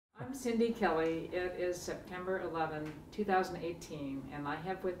I'm Cindy Kelly. It is September 11, 2018, and I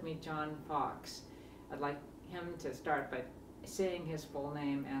have with me John Fox. I'd like him to start by saying his full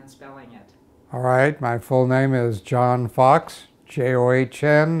name and spelling it. All right, my full name is John Fox,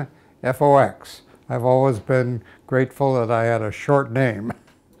 Johnfox. I've always been grateful that I had a short name.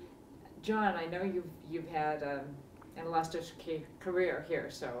 John, I know you've had an illustrious career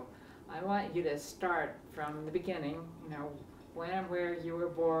here, so I want you to start from the beginning, when and where you were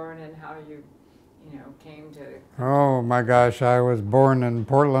born and how you came to... Oh my gosh, I was born in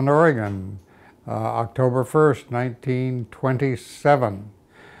Portland, Oregon, October 1st, 1927.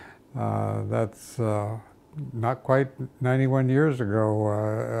 That's not quite 91 years ago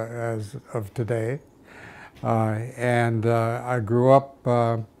as of today. And I grew up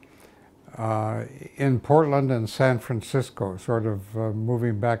in Portland and San Francisco, sort of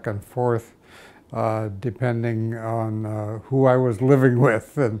moving back and forth depending on who I was living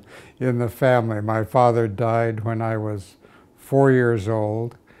with and in the family. My father died when I was 4 years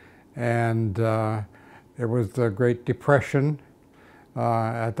old, and it was the Great Depression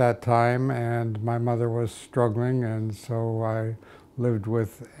at that time, and my mother was struggling, and so I lived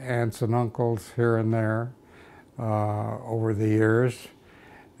with aunts and uncles here and there over the years,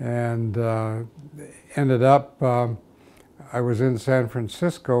 and ended up I was in San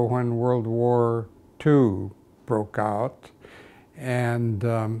Francisco when World War II broke out, and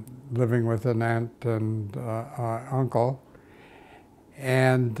living with an aunt and uncle.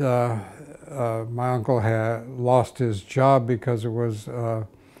 And my uncle had lost his job because it was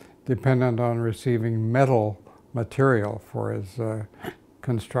dependent on receiving metal material for his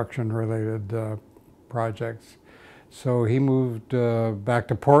construction-related projects. So he moved back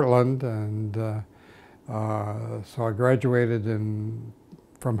to Portland, and so I graduated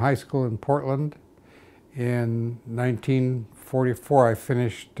from high school in Portland in 1944. I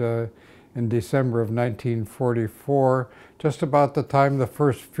finished in December of 1944, just about the time the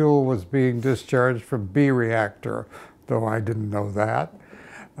first fuel was being discharged from B Reactor, though I didn't know that,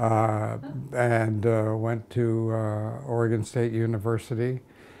 and went to Oregon State University.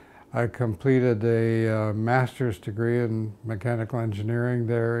 I completed a master's degree in mechanical engineering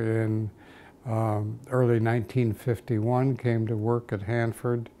there in early 1951, came to work at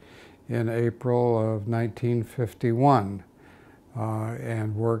Hanford in April of 1951,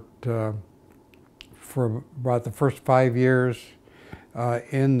 and worked for about the first 5 years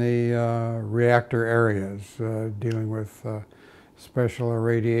in the reactor areas, dealing with special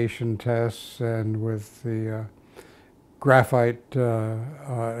irradiation tests and with the graphite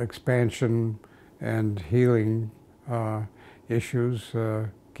expansion and healing issues,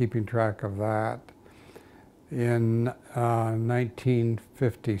 keeping track of that. In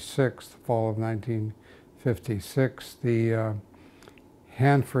 1956, the fall of 1956, the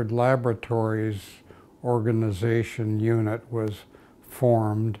Hanford Laboratories organization unit was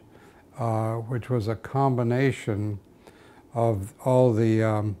formed, which was a combination of all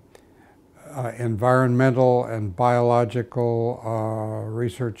the environmental and biological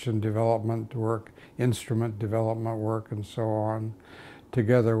research and development work, instrument development work, and so on,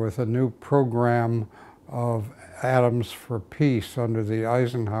 together with a new program of Atoms for Peace under the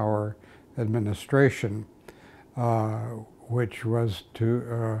Eisenhower administration, which was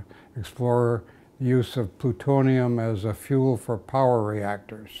to explore the use of plutonium as a fuel for power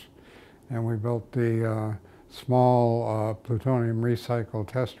reactors. And we built the small plutonium recycle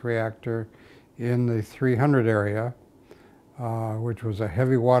test reactor in the 300 area, which was a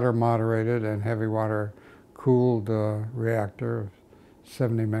heavy water moderated and heavy water cooled reactor of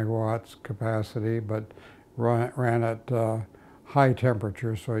 70 megawatts capacity, but ran at high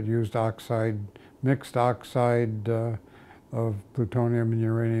temperature, so it used mixed oxide of plutonium and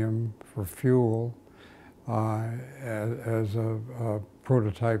uranium for fuel as a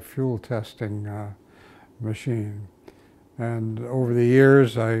prototype fuel testing machine. And over the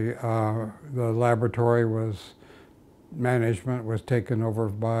years, the laboratory management was taken over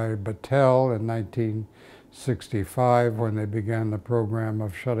by Battelle in 1965 when they began the program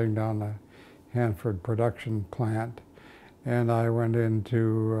of shutting down the Hanford production plant. And I went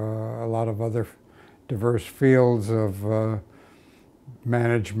into a lot of other diverse fields of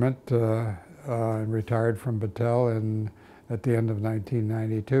management and retired from Battelle at the end of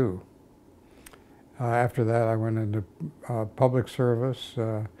 1992. After that, I went into public service,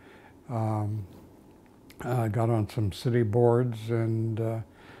 got on some city boards and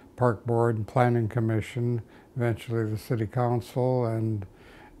park board and planning commission, eventually the city council, and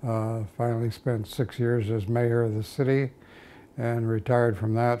finally spent 6 years as mayor of the city, and retired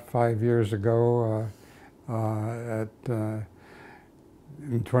from that 5 years ago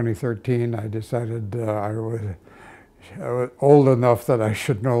in 2013, I decided I was old enough that I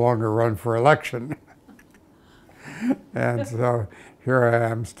should no longer run for election. And so here I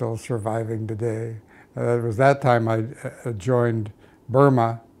am, still surviving today. It was that time I joined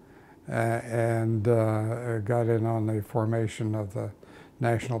Burma and got in on the formation of the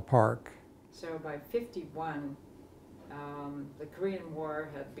national park. So by 51, the Korean War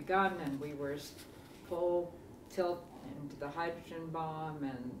had begun, and we were full tilt into the hydrogen bomb,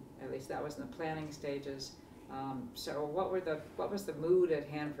 and at least that was in the planning stages. So what was the mood at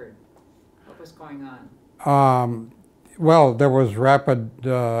Hanford? What was going on? Well, there was rapid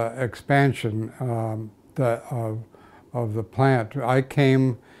expansion of the plant. I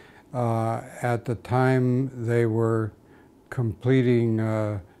came at the time they were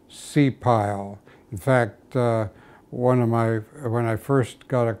completing sea pile. In fact, when I first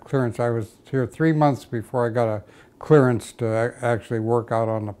got a clearance, I was here 3 months before I got a clearance to actually work out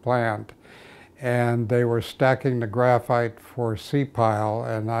on the plant. And they were stacking the graphite for sea pile,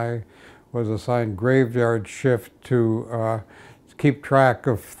 and I was assigned graveyard shift to keep track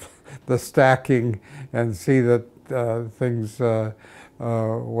of the stacking and see that things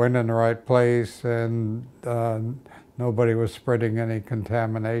went in the right place and nobody was spreading any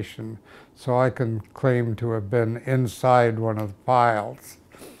contamination. So I can claim to have been inside one of the piles.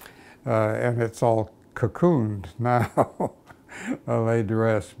 And it's all cocooned now, laid to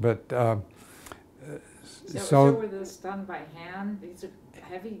rest. But so were those done by hand? These are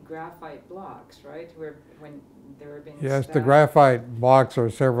heavy graphite blocks, right? When they were being yes, stacked? the graphite blocks are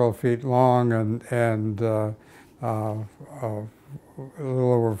several feet long and a little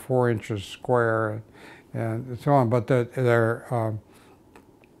over 4 inches square, and so on. But they're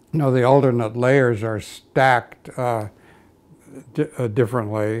the alternate layers are stacked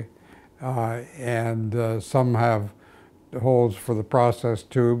differently, and some have holes for the process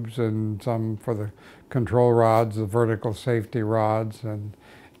tubes, and some for the control rods, the vertical safety rods, and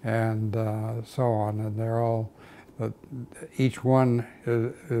so on. And they're all, each one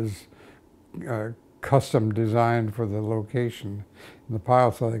is custom designed for the location in the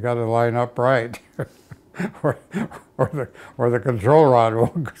pile, so they got to line up right, or the control rod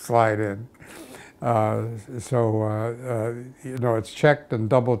won't slide in. It's checked and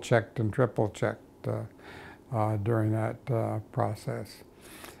double checked and triple checked during that process.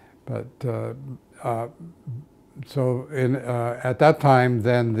 But at that time,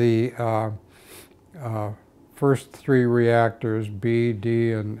 then the first 3 reactors, B,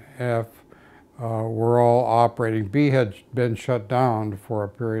 D, and F, were all operating. B had been shut down for a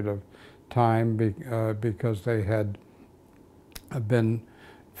period of time because they had been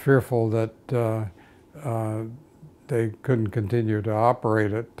fearful that they couldn't continue to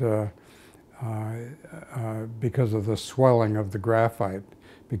operate it because of the swelling of the graphite.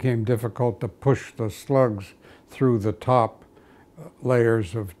 It became difficult to push the slugs through the top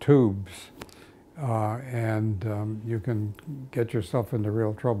layers of tubes, and you can get yourself into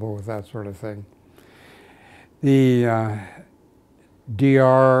real trouble with that sort of thing. The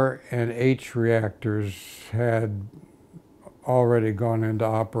DR and H reactors had already gone into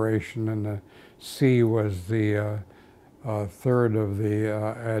operation, and the C was the third of the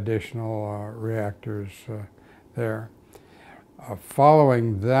additional reactors there.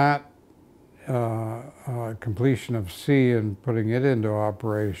 Following that completion of C and putting it into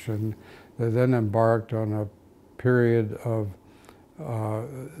operation, they then embarked on a period of,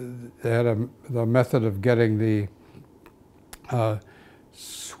 they had the method of getting the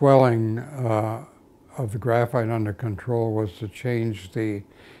swelling of the graphite under control was to change the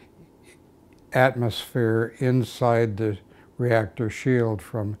atmosphere inside the reactor shield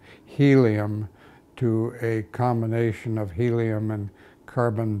from helium to a combination of helium and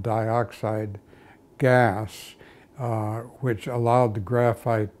carbon dioxide gas, which allowed the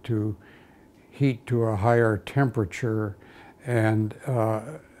graphite to heat to a higher temperature and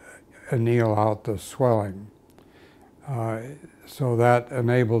anneal out the swelling. So that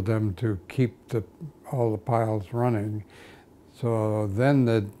enabled them to keep all the piles running. So then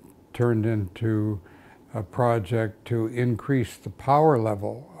they turned into a project to increase the power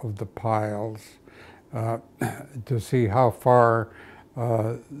level of the piles to see how far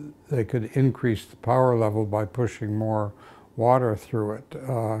they could increase the power level by pushing more water through it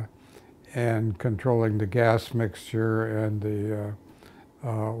and controlling the gas mixture and the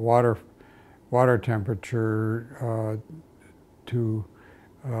water temperature to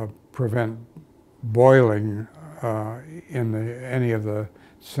prevent boiling in any of the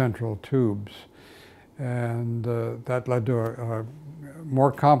central tubes. And that led to a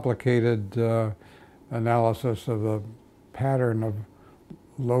more complicated analysis of the pattern of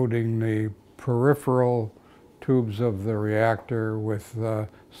loading the peripheral tubes of the reactor with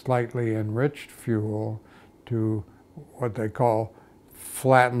slightly enriched fuel to what they call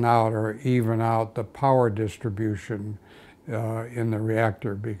flatten out or even out the power distribution in the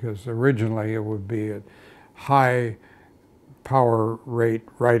reactor, because originally it would be at high power rate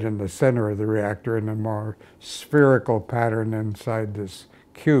right in the center of the reactor in a more spherical pattern inside this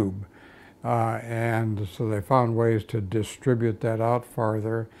cube. And so they found ways to distribute that out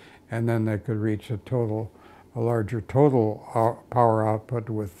farther, and then they could reach a larger total power output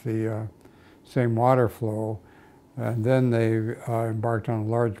with the same water flow. And then they embarked on a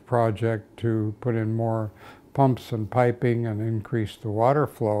large project to put in more pumps and piping and increase the water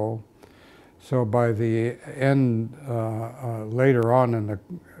flow. So by the end, later on in the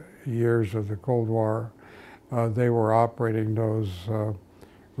years of the Cold War, they were operating those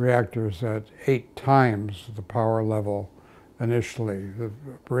reactors at 8 times the power level initially. The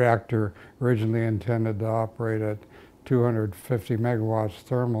reactor originally intended to operate at 250 megawatts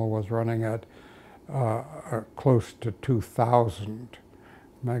thermal was running at close to 2,000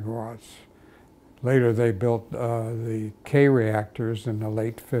 megawatts. Later they built the K reactors in the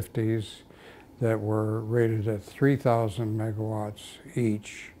late 50s that were rated at 3,000 megawatts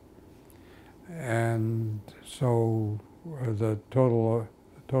each. And so the total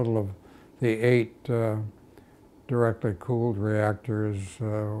of the 8 directly cooled reactors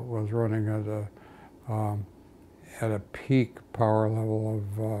was running at a peak power level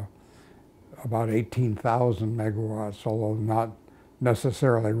of about 18,000 megawatts, although not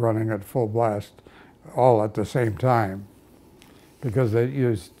necessarily running at full blast all at the same time, because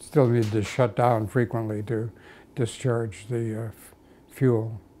you still need to shut down frequently to discharge the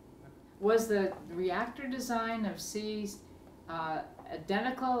fuel. Was the reactor design of C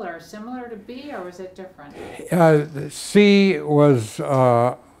identical or similar to B, or was it different? C was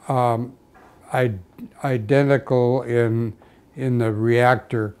identical in the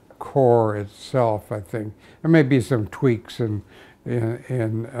reactor core itself, I think. There may be some tweaks in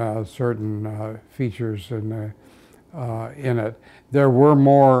certain features in it. There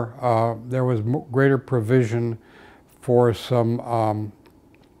were there was greater provision for some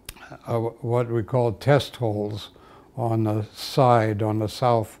what we call test holes on the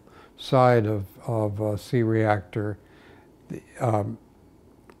south side of C reactor to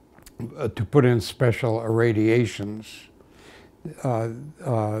put in special irradiations.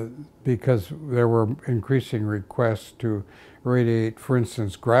 Because there were increasing requests to irradiate, for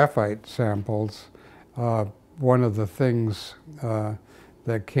instance, graphite samples. One of the things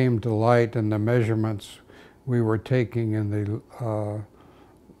that came to light in the measurements we were taking in the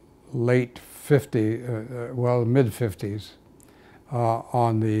mid 50s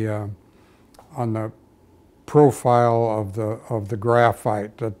on the profile of the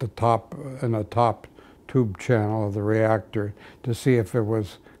graphite at the top, in the top tube channel of the reactor, to see if it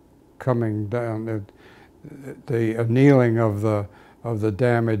was coming down. The annealing of the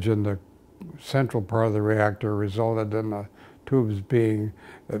damage in the central part of the reactor resulted in the tubes being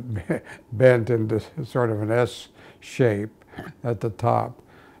bent into sort of an S shape at the top.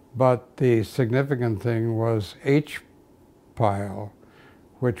 But the significant thing was H-pile,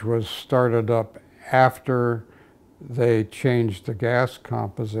 which was started up after they changed the gas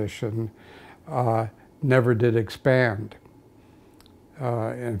composition, never did expand.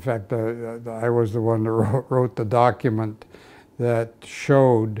 In fact, I was the one that wrote the document that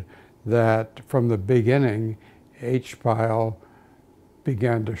showed that from the beginning, H-pile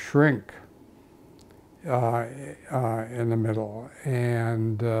began to shrink in the middle.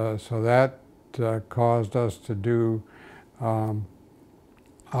 And so that caused us to do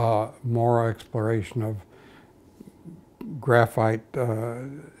more exploration of graphite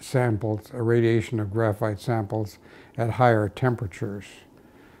samples, irradiation of graphite samples at higher temperatures.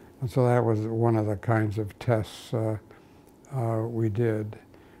 And so that was one of the kinds of tests we did.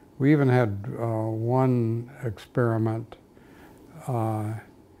 We even had one experiment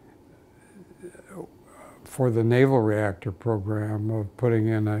for the naval reactor program of putting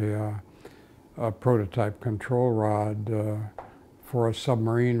in a prototype control rod for a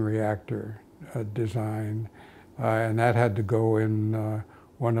submarine reactor design. And that had to go in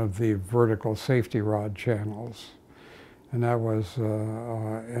one of the vertical safety rod channels. And that was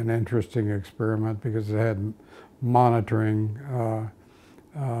an interesting experiment because it had monitoring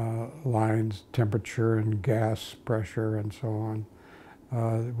lines, temperature and gas pressure and so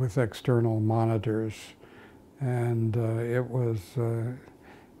on, with external monitors. And it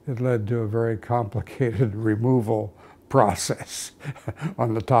led to a very complicated removal process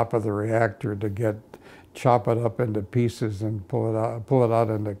on the top of the reactor to get chop it up into pieces and pull it out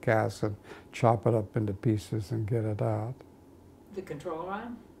into casts and chop it up into pieces and get it out. The control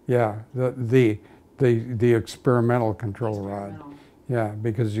rod? Yeah, the experimental control rod. Yeah,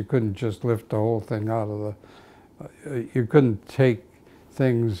 because you couldn't just lift the whole thing out of the, you couldn't take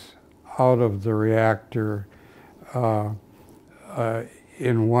things out of the reactor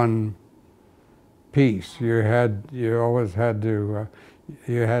in one piece. You always had to,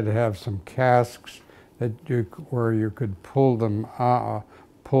 you had to have some casks that where you could pull it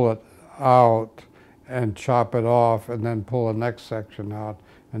out and chop it off, and then pull the next section out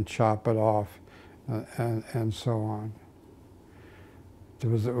and chop it off, and so on.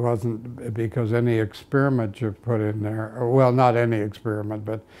 It wasn't because any experiment you put in there, or, well, not any experiment,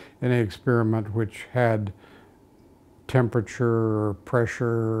 but any experiment which had temperature or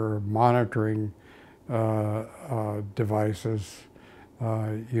pressure or monitoring devices,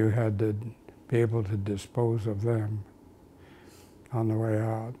 you had to be able to dispose of them on the way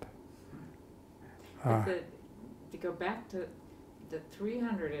out. To go back to the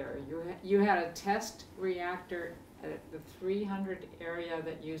 300 area, you had a test reactor at the 300 area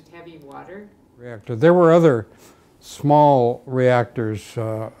that used heavy water? Reactor. There were other small reactors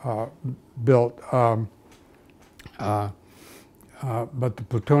built, but the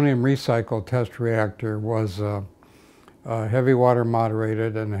plutonium recycle test reactor was heavy water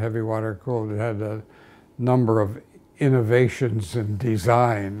moderated and heavy water cooled. It had a number of innovations in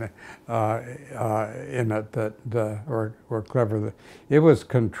design in it that were clever. It was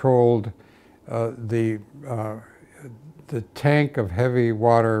controlled, the tank of heavy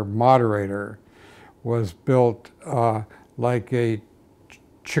water moderator was built like a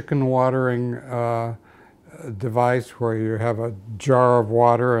chicken watering device, where you have a jar of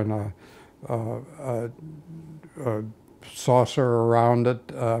water and a saucer around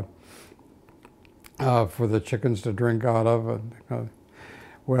it for the chickens to drink out of.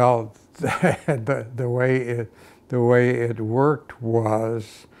 Well, the way it worked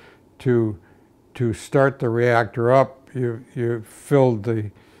was to start the reactor up. You filled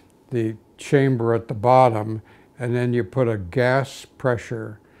the chamber at the bottom, and then you put a gas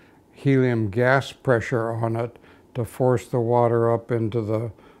pressure, helium gas pressure on it to force the water up into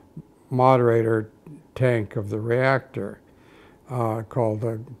the moderator tank of the reactor, called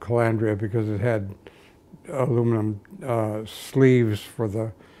the calandria, because it had aluminum sleeves for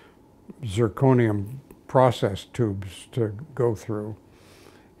the zirconium process tubes to go through.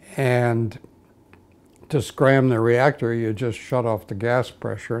 And to scram the reactor, you just shut off the gas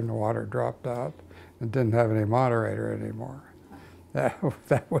pressure and the water dropped out. It didn't have any moderator anymore.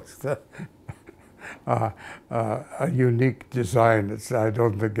 That was a unique design. I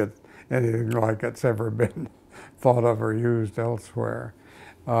don't think anything like it's ever been thought of or used elsewhere.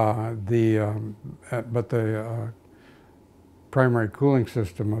 But the primary cooling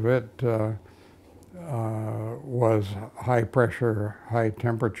system of it was high pressure, high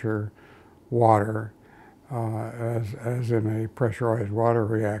temperature water, as in a pressurized water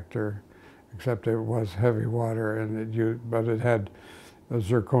reactor, except it was heavy water, and but it had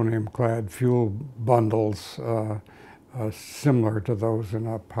zirconium-clad fuel bundles similar to those in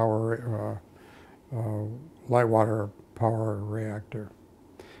a light water power reactor.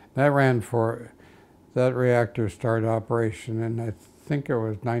 That reactor started operation in, I think it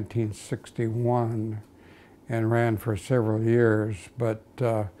was 1961, and ran for several years, but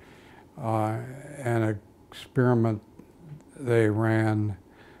an experiment they ran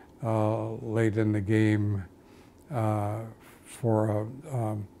late in the game for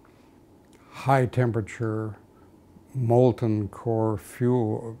a high temperature molten core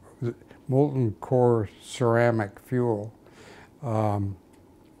fuel, molten core ceramic fuel,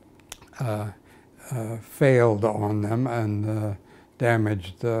 failed on them and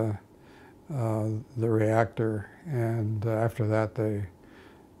damaged the reactor, and after that they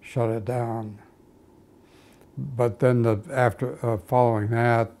shut it down. But then following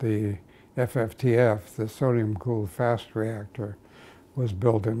that, the FFTF, the sodium cooled fast reactor, was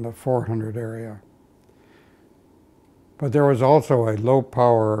built in the 400 area. But there was also a low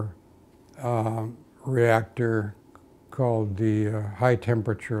power reactor called the high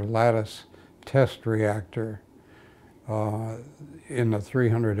temperature lattice test reactor in the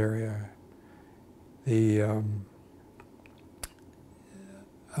 300 area.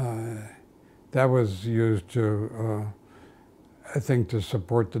 That was used to, I think, to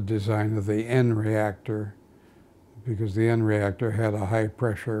support the design of the N reactor, because the N reactor had a high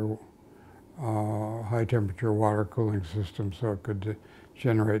pressure, high temperature water cooling system, so it could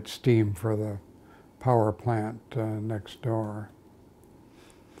generate steam for the power plant next door.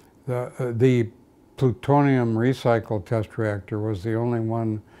 The plutonium recycle test reactor was the only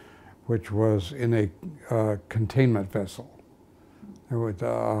one which was in a containment vessel. It was,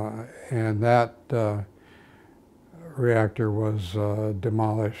 and that reactor was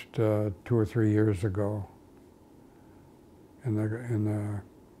demolished 2 or 3 years ago in the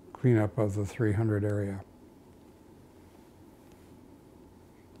cleanup of the 300 area.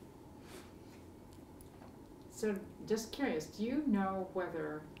 So, just curious, do you know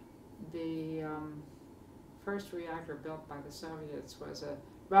whether the first reactor built by the Soviets was a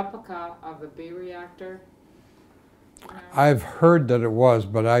replica of the B reactor? You know? I've heard that it was,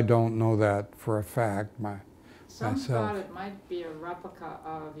 but I don't know that for a fact Some myself. thought it might be a replica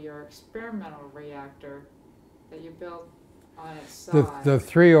of your experimental reactor that you built on its side. The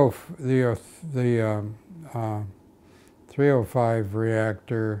 305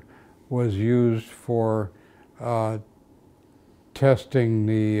 reactor was used for testing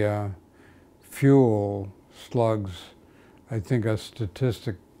the fuel slugs. I think a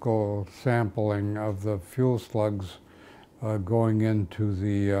statistical sampling of the fuel slugs going into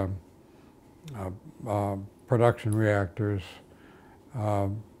the production reactors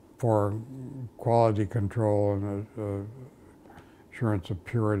for quality control and assurance of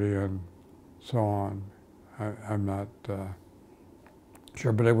purity and so on. I'm not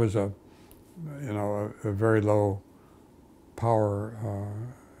sure, but it was a very low power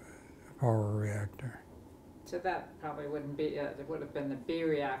reactor. So that probably wouldn't be it. It would have been the B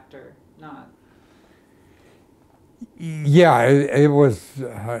reactor, not. Yeah, it was.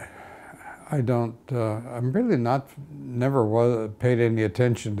 I'm really never paid any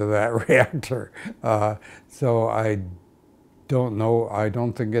attention to that reactor, so I don't know. I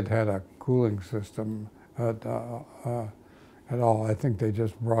don't think it had a cooling system at all. I think they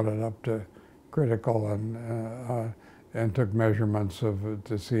just brought it up to critical and took measurements of it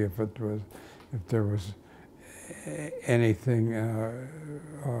to see if there was anything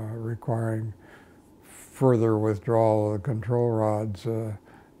requiring further withdrawal of the control rods to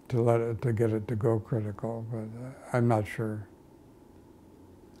get it to go critical, but I'm not sure.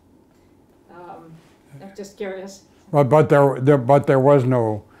 I'm just curious. But there was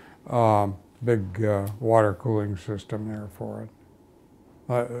no big water cooling system there for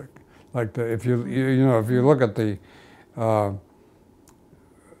it. Like if you look at the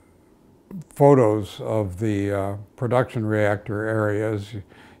photos of the production reactor areas,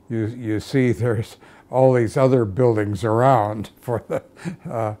 you see there's all these other buildings around for the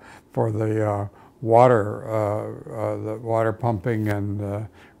water pumping and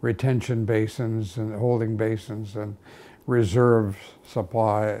retention basins and holding basins and reserve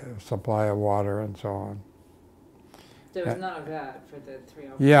supply of water and so on. There was none of that for the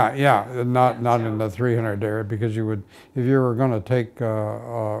 305. Yeah, not in the 300 area, because you would, if you were going to take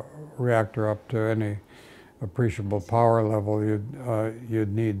a reactor up to any appreciable power level,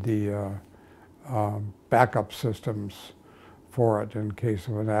 you'd need the backup systems for it in case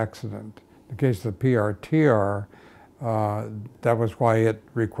of an accident. In the case of the PRTR, that was why it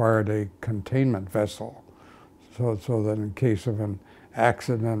required a containment vessel, so that in case of an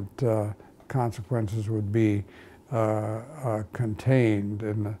accident, consequences would be contained,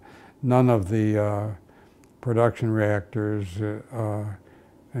 and none of the production reactors,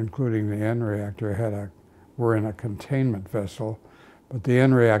 including the N reactor, were in a containment vessel. But the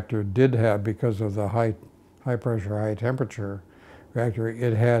N reactor did have, because of the high pressure, high temperature reactor,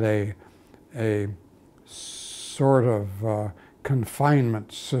 it had a sort of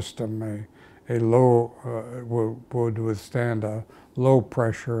confinement system. A low would withstand a low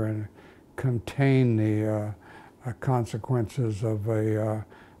pressure and contain the consequences of a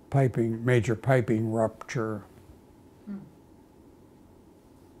major piping rupture.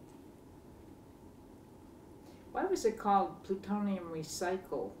 Why was it called plutonium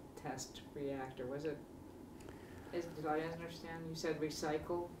recycle test reactor? Did I understand you said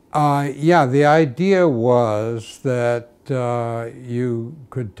recycle? Yeah, the idea was that you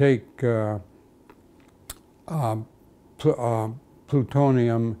could take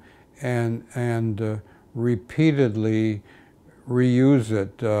plutonium and repeatedly reuse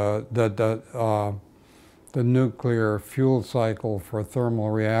it. The nuclear fuel cycle for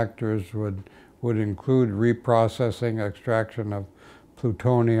thermal reactors would include reprocessing, extraction of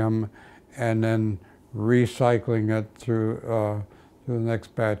plutonium, and then recycling it through the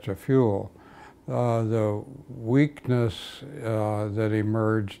next batch of fuel. The weakness that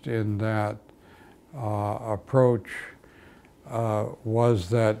emerged in that approach was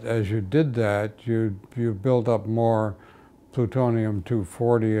that as you did that, you built up more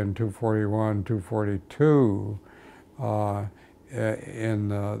plutonium-240 and 241, 242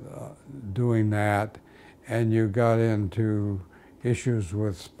 in doing that, and you got into issues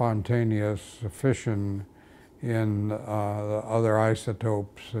with spontaneous fission in the other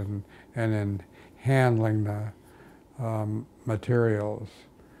isotopes and in handling the materials.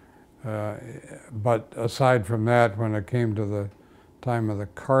 But aside from that, when it came to the time of the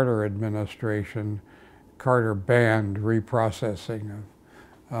Carter administration, Carter banned reprocessing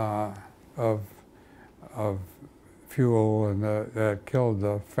of fuel, and that killed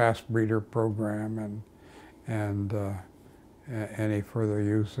the fast breeder program and any further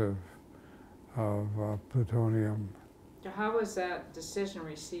use of plutonium. So how was that decision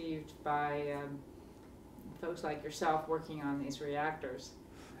received by folks like yourself working on these reactors?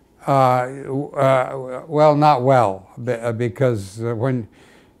 Well, not well, because when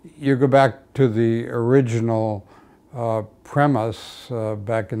you go back to the original premise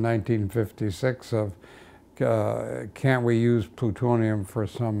back in 1956 of can't we use plutonium for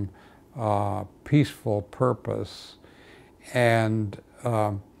some peaceful purpose, and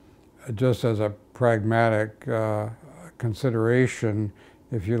just as a pragmatic consideration,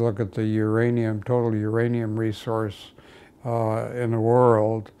 if you look at the total uranium resource in the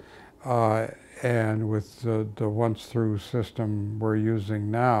world, and with the once-through system we're using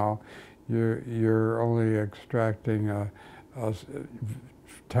now, you're only extracting a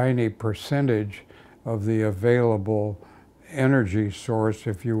tiny percentage of the available energy source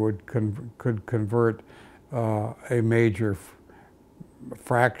if you could convert a major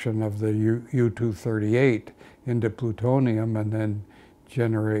fraction of the U-238 into plutonium and then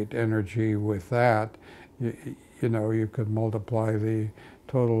generate energy with that. You know, you could multiply the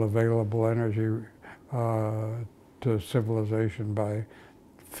total available energy to civilization by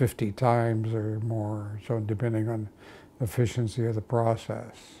 50 times or more, so depending on efficiency of the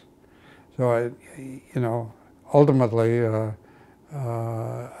process. So, you know, ultimately,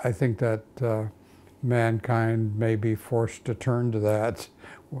 I think that mankind may be forced to turn to that,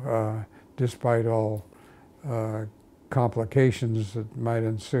 despite all complications that might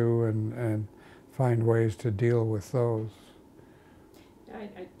ensue, and find ways to deal with those.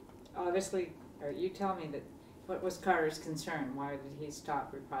 Obviously, or you tell me that, what was Carter's concern? Why did he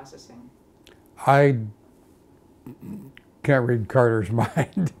stop reprocessing? I can't read Carter's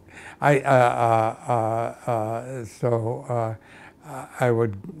mind. I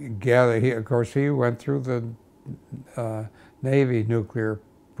would gather of course, he went through the Navy nuclear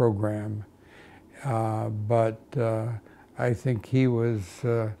program, but I think he was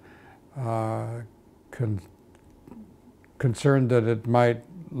concerned that it might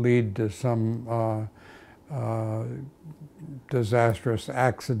lead to some disastrous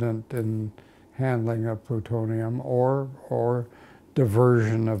accident in handling of plutonium, or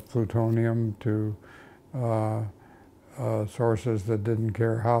diversion of plutonium to sources that didn't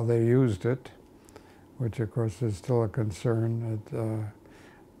care how they used it, which of course is still a concern.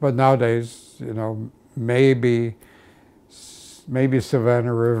 But nowadays, you know, maybe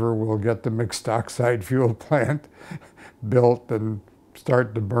Savannah River will get the mixed oxide fuel plant built and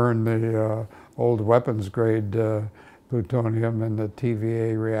start to burn the old weapons grade plutonium in the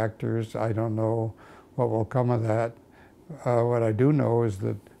TVA reactors. I don't know what will come of that. What I do know is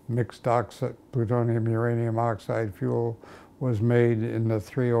that mixed plutonium uranium oxide fuel was made in the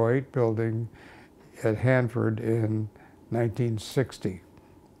 308 building at Hanford in 1960.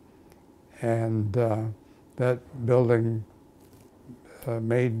 And that building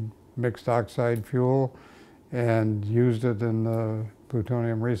made mixed oxide fuel and used it in the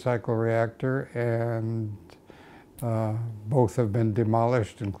plutonium recycle reactor, and both have been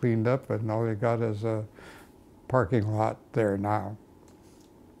demolished and cleaned up, and all you got is a parking lot there now.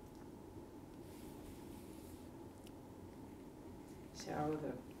 So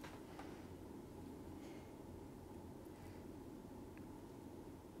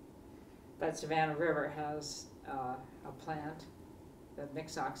that Savannah River has a plant, the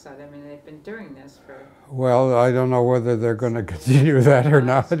mixed oxide. I mean, they've been doing this for... Well, I don't know whether they're going to continue that or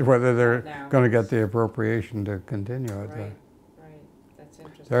not, whether they're going to get the appropriation to continue it. Right, that's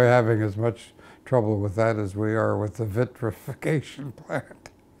interesting. They're having as much trouble with that as we are with the vitrification plant.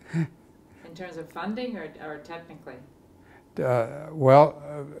 In terms of funding or technically?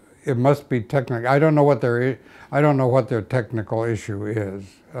 Well, it must be technical. I don't know what their technical issue is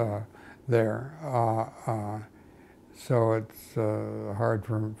there. So it's hard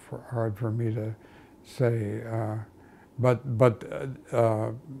for me to say. But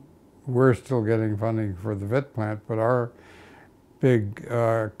we're still getting funding for the VIT plant. But our big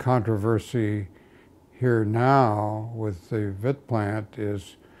controversy here now with the VIT plant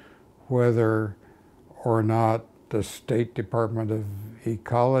is whether or not the State Department of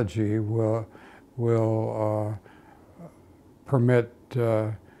Ecology will permit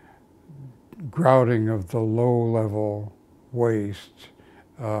grouting of the low-level waste,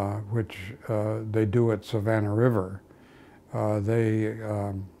 which they do at Savannah River. They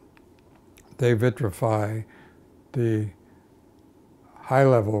vitrify the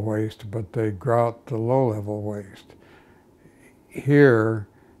high-level waste, but they grout the low-level waste. Here,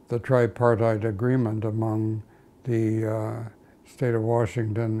 the tripartite agreement among the state of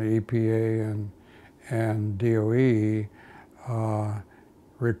Washington, the EPA, and DOE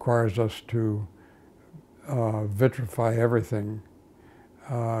requires us to vitrify everything.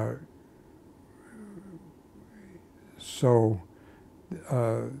 So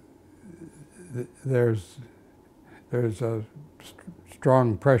there's a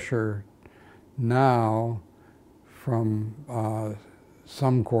strong pressure now from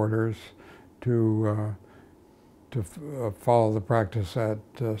some quarters to follow the practice at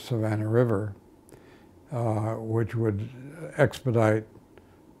Savannah River, which would expedite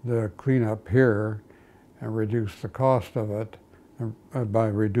the cleanup here and reduce the cost of it by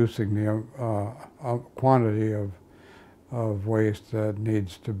reducing the quantity of waste that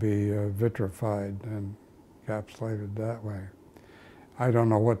needs to be vitrified and encapsulated that way. I don't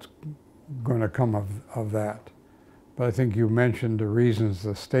know what's going to come of that, but I think you mentioned the reasons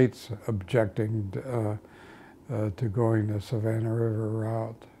the state's objecting to going the Savannah River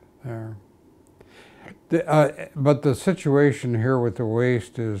route there. But the situation here with the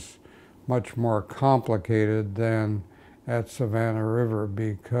waste is much more complicated than at Savannah River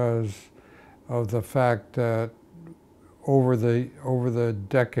because of the fact that over the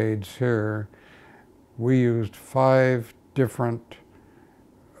decades here, we used 5 different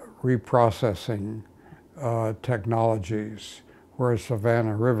reprocessing technologies, whereas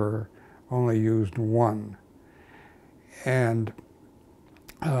Savannah River only used 1. And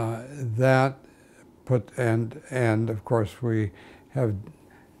that put, and of course we have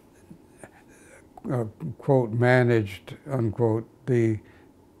quote managed unquote the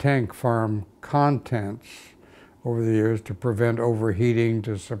tank farm contents over the years to prevent overheating,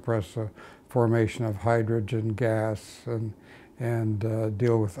 to suppress the formation of hydrogen gas, and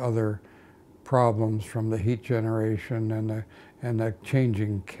deal with other problems from the heat generation and the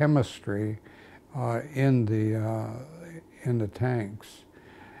changing chemistry in the tanks.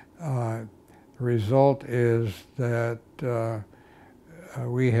 The result is that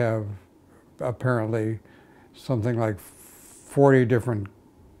we have apparently something like 40 different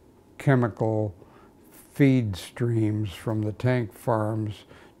chemical feed streams from the tank farms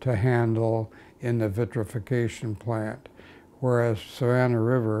to handle in the vitrification plant, whereas Savannah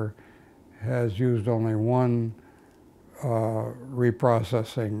River has used only 1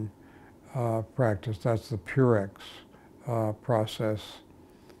 reprocessing practice. That's the Purex process,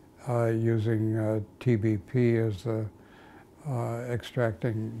 using TBP as the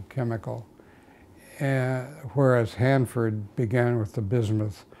extracting chemical. Whereas Hanford began with the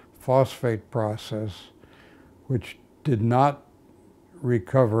bismuth phosphate process, which did not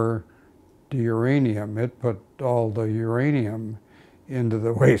recover the uranium. It put all the uranium into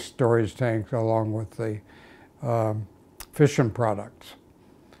the waste storage tanks along with the fission products.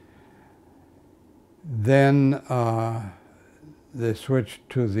 Then they switched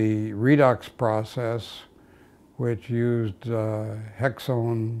to the redox process, which used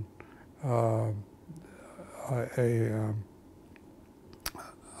hexone,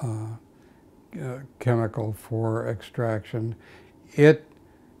 chemical for extraction. It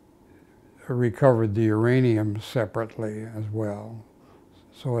recovered the uranium separately as well,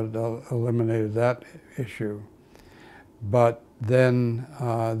 so it eliminated that issue. But then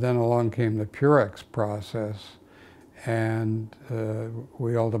along came the Purex process, and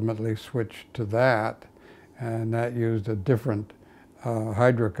we ultimately switched to that, and that used a different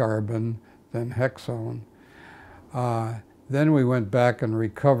hydrocarbon than hexone. Then we went back and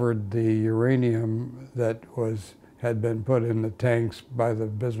recovered the uranium that had been put in the tanks by the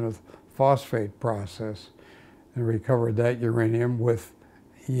bismuth phosphate process, and recovered that uranium with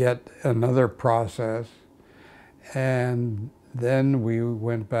yet another process. And then we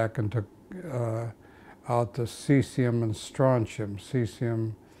went back and took out the cesium and strontium.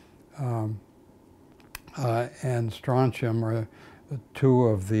 Cesium and strontium are 2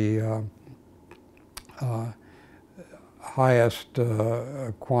 of the highest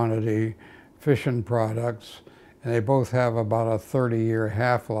quantity fission products, and they both have about a 30-year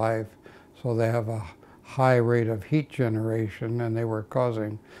half-life, so they have a high rate of heat generation, and they were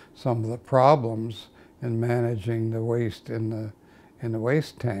causing some of the problems in managing the waste in the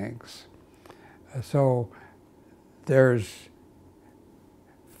waste tanks. So there's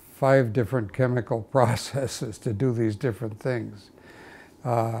 5 different chemical processes to do these different things.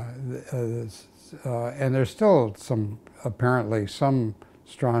 And there's still apparently some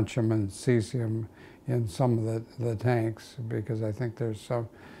strontium and cesium in some of the tanks, because I think there's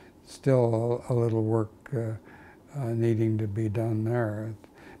still a little work needing to be done there.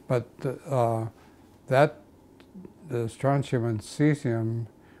 But the strontium and cesium,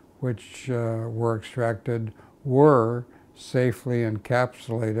 which were extracted, were safely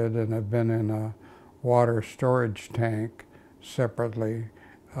encapsulated and have been in a water storage tank separately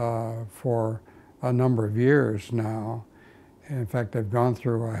for a number of years now. In fact, they've gone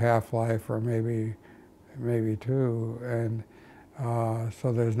through a half-life, or maybe 2, and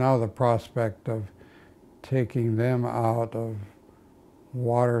so there's now the prospect of taking them out of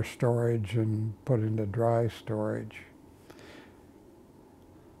water storage and put into dry storage.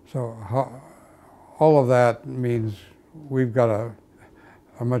 So all of that means we've got a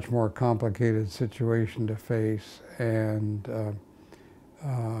much more complicated situation to face, and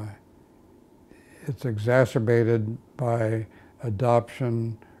it's exacerbated by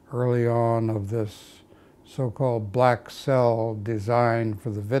adoption early on of this so-called black cell design for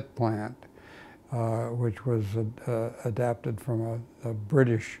the Vit plant, which was adapted from a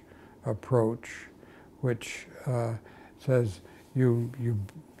British approach, which says you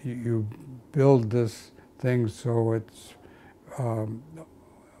build this thing so it's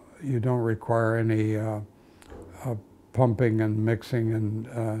you don't require any pumping and mixing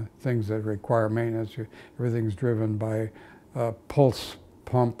and things that require maintenance. Everything's driven by pulse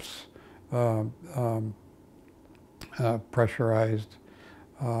pumps, pressurized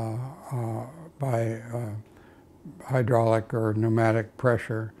by hydraulic or pneumatic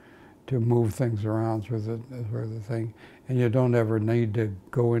pressure to move things around through the thing, and you don't ever need to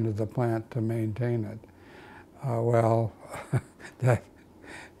go into the plant to maintain it. Well,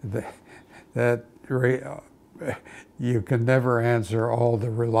 you can never answer all the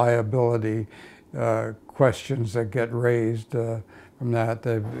reliability questions that get raised from that.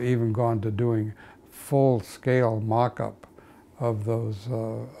 They've even gone to doing full-scale mock-up of those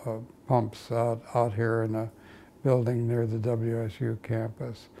pumps out here in a building near the WSU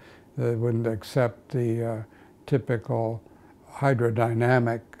campus. They wouldn't accept the typical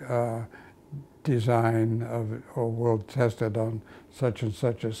hydrodynamic design of, oh, we'll test it on such and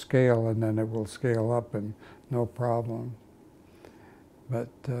such a scale and then it will scale up and no problem. But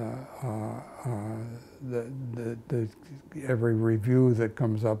every review that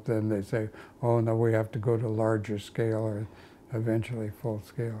comes up, then they say, oh no, we have to go to larger scale or eventually full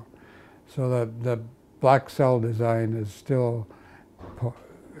scale. So the black cell design is still,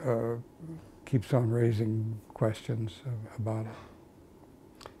 keeps on raising questions about it.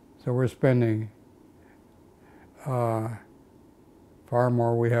 So we're spending far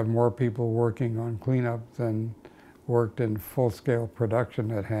more, we have more people working on cleanup than worked in full-scale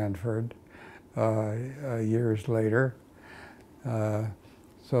production at Hanford years later.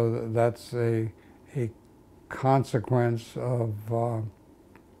 So that's a consequence of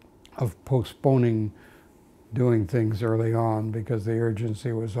postponing doing things early on, because the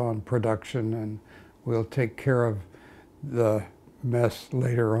urgency was on production and we'll take care of the mess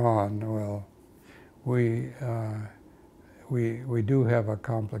later on. Well, we do have a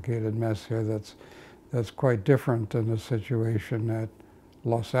complicated mess here that's quite different than the situation at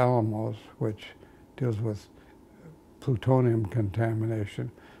Los Alamos, which deals with plutonium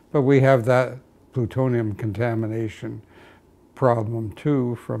contamination. But we have that plutonium contamination problem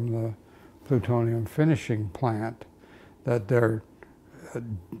too from the plutonium finishing plant that they're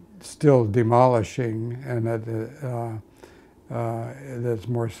still demolishing, and that that's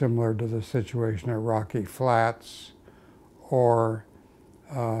more similar to the situation at Rocky Flats or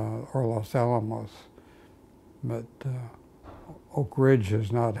Los Alamos. But Oak Ridge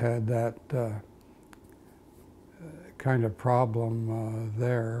has not had that kind of problem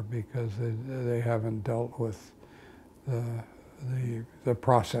there, because they haven't dealt with the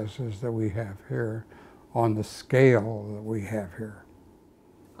processes that we have here on the scale that we have here.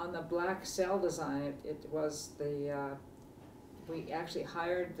 On the black cell design, it was the, we actually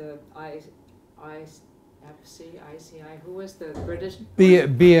hired the ICI, who was the British?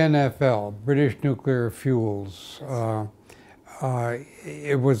 BNFL, British Nuclear Fuels.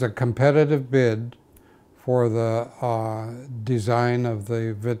 It was a competitive bid for the design of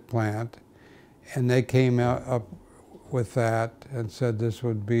the Vit plant, and they came up with that and said this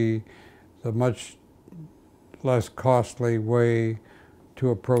would be the much less costly way to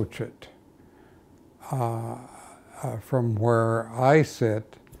approach it. From where I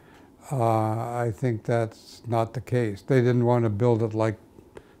sit, I think that's not the case. They didn't want to build it like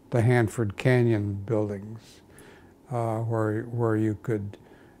the Hanford Canyon buildings, where you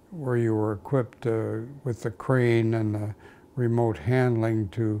were equipped with the crane and the remote handling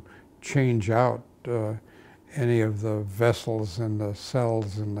to change out any of the vessels and the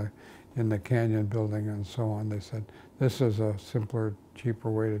cells in the canyon building and so on. They said this is a simpler, cheaper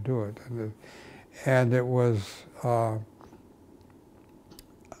way to do it, and it was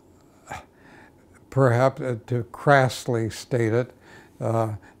perhaps, to crassly state it,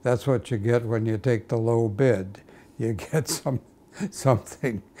 that's what you get when you take the low bid. You get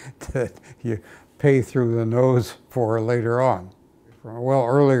something that you pay through the nose for later on. Well,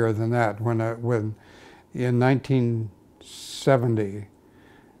 earlier than that, when in 1970,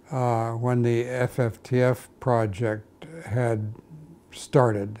 when the FFTF project had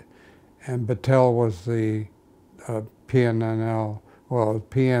started, and Battelle was the PNL, well,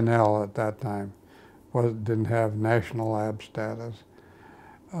 PNL at that time, didn't have national lab status.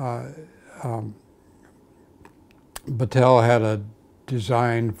 Battelle had a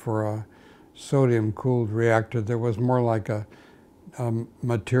design for a sodium-cooled reactor that was more like a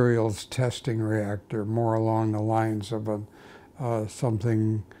materials testing reactor, more along the lines of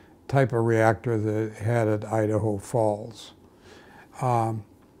something type of reactor that had at Idaho Falls. And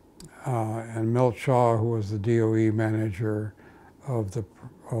Milt Shaw, who was the DOE manager of the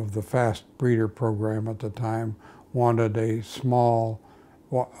fast breeder program at the time, wanted a small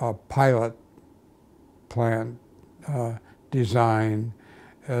pilot plant design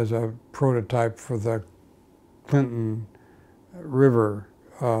as a prototype for the Clinton River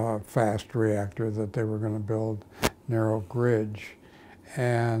fast reactor that they were going to build near Oak Ridge.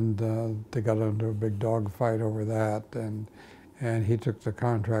 And they got into a big dogfight over that, and he took the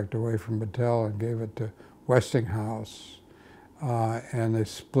contract away from Battelle and gave it to Westinghouse. And they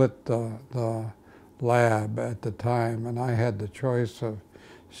split the lab at the time, and I had the choice of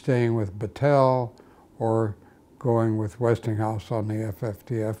staying with Battelle or going with Westinghouse on the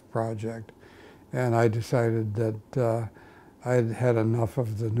FFTF project. And I decided that I had had enough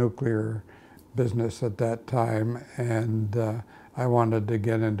of the nuclear business at that time, and I wanted to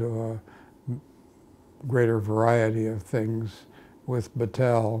get into a greater variety of things with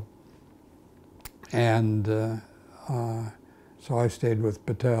Battelle. And so I stayed with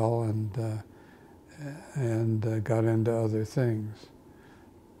Battelle and got into other things.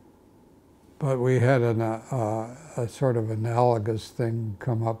 But we had a sort of analogous thing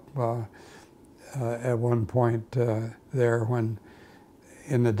come up at one point there, when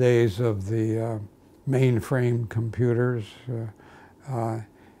in the days of the mainframe computers,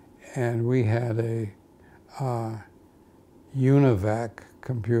 and we had a UNIVAC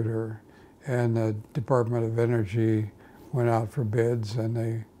computer, and the Department of Energy went out for bids,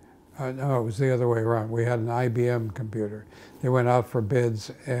 and no, it was the other way around. We had an IBM computer. They went out for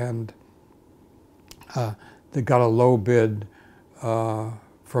bids, and they got a low bid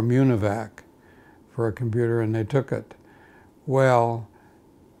from UNIVAC for a computer, and they took it. Well,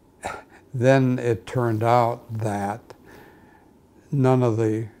 then it turned out that none of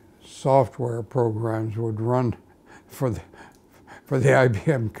the software programs would run for the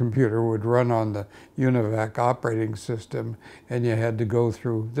IBM computer would run on the UNIVAC operating system, and you had to go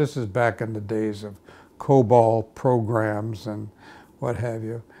through, this is back in the days of COBOL programs and what have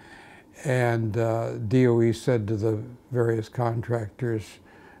you. And DOE said to the various contractors,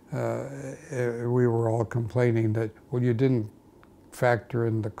 we were all complaining that, well, you didn't factor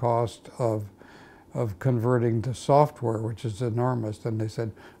in the cost of converting to software, which is enormous. And they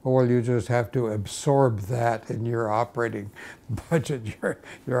said, oh, well, you just have to absorb that in your operating budget,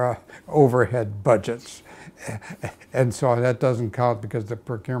 your overhead budgets. And so that doesn't count because the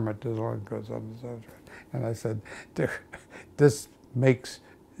procurement goes on the software. And I said, this makes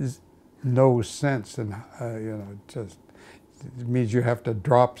no sense, and you know, just it means you have to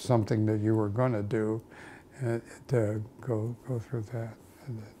drop something that you were going to do to go through that.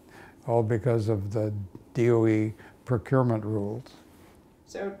 All because of the DOE procurement rules.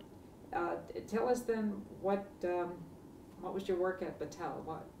 So tell us then, what was your work at Battelle?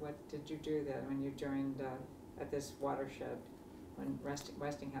 What did you do then when you joined at this watershed when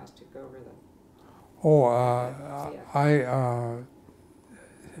Westinghouse took over the... Oh, I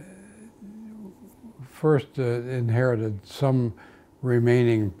first inherited some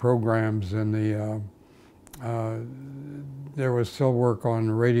remaining programs in the there was still work on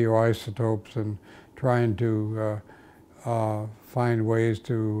radioisotopes and trying to find ways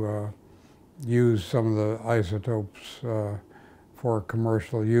to use some of the isotopes for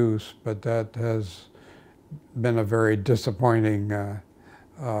commercial use, but that has been a very disappointing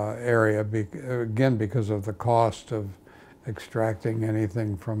area, again because of the cost of extracting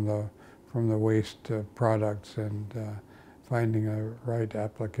anything from the waste products and finding a right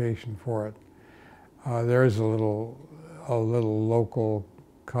application for it. There is a little local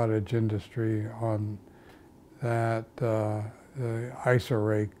cottage industry on that. The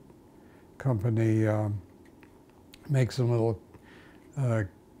Isorake company makes some little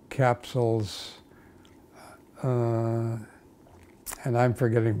capsules, and I'm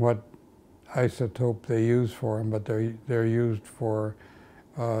forgetting what isotope they use for them, but they're used for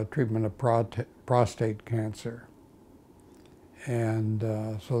treatment of prostate cancer. And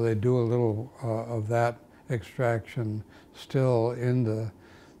so they do a little of that extraction still in the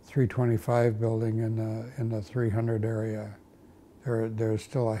 325 building in the 300 area. There's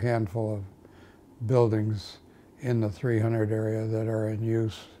still a handful of buildings in the 300 area that are in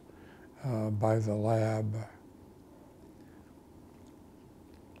use by the lab.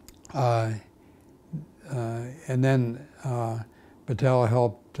 And then Battelle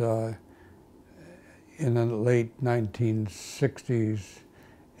helped in the late 1960s,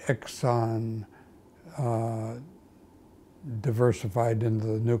 Exxon diversified into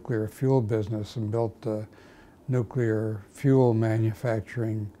the nuclear fuel business and built the nuclear fuel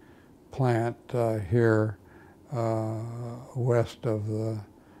manufacturing plant here west of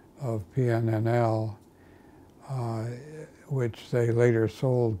PNNL, which they later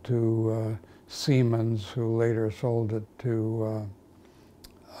sold to Siemens, who later sold it to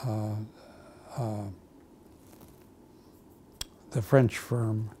the French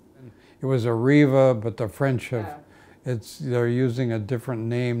firm. It was Areva, but the French have, they're using a different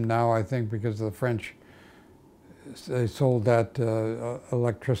name now, I think, because the French, they sold that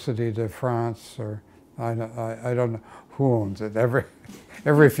electricity to France, or I don't know who owns it.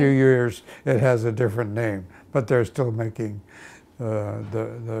 Every few years it has a different name, but they're still making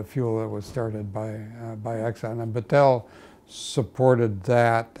the fuel that was started by Exxon. And Battelle supported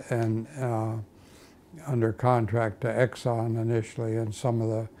that and under contract to Exxon initially, and some of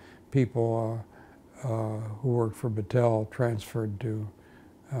the people who worked for Battelle transferred to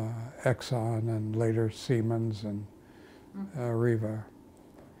Exxon and later Siemens and Areva.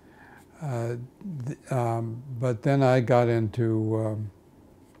 But then I got into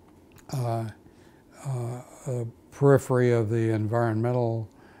a periphery of the environmental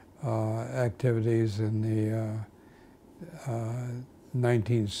activities in the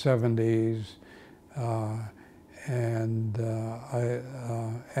 1970s, and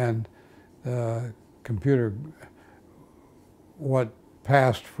computer, what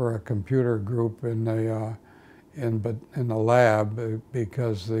passed for a computer group in the lab,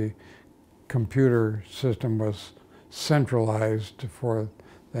 because the computer system was centralized for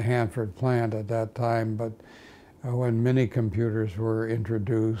the Hanford plant at that time, but when mini computers were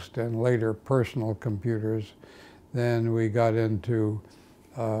introduced and later personal computers, then we got into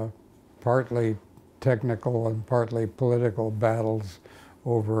partly technical and partly political battles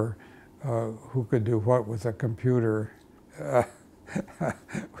over who could do what with a computer.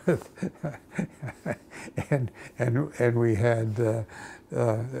 And we had the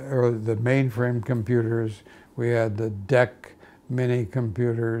mainframe computers, we had the DEC mini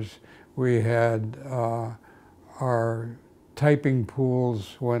computers, we had our typing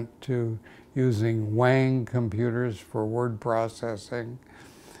pools went to using Wang computers for word processing,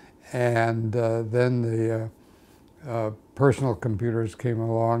 and then the personal computers came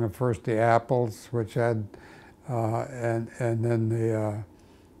along, and first the Apples, which had and then the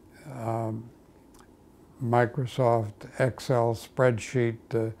Microsoft Excel spreadsheet,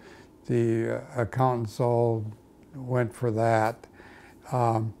 the accountants all went for that.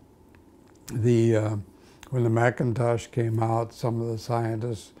 When the Macintosh came out, some of the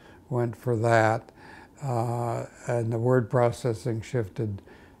scientists went for that, and the word processing shifted.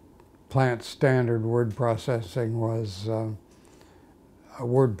 Plant standard word processing was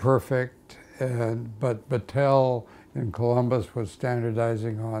Word Perfect, but Battelle in Columbus was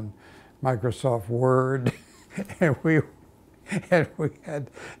standardizing on Microsoft Word, and we had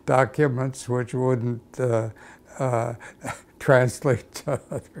documents which wouldn't translate to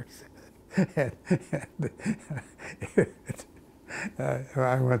others.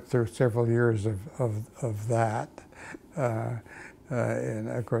 I went through several years of that, and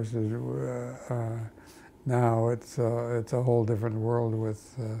of course now it's a whole different world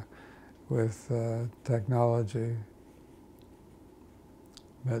with technology.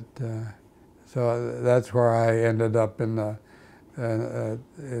 But so that's where I ended up in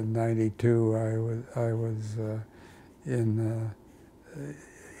 '92. I was in the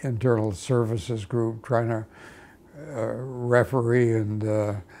internal services group trying to referee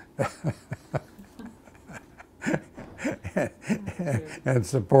and and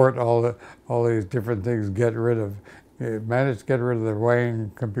support all these different things. Manage to get rid of the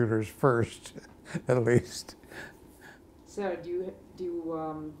weighing computers first, at least. So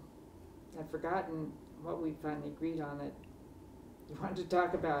I've forgotten what we finally agreed on that you wanted to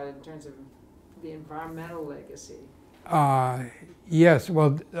talk about in terms of the environmental legacy. Yes,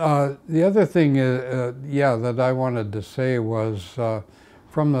 well, the other thing that I wanted to say was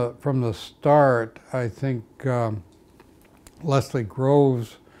from the start, I think Leslie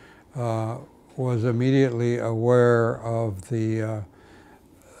Groves was immediately aware of the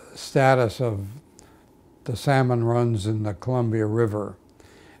status of the salmon runs in the Columbia River.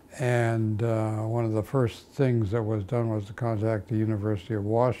 And one of the first things that was done was to contact the University of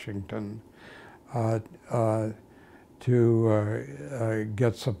Washington to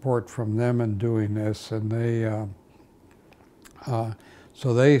get support from them in doing this. And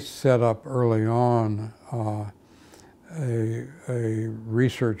so they set up early on a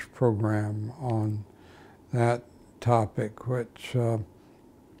research program on that topic, which, and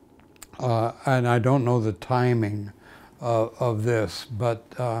I don't know the timing of this, but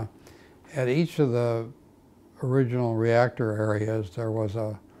at each of the original reactor areas there was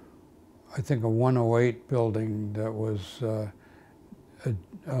I think a 108 building that was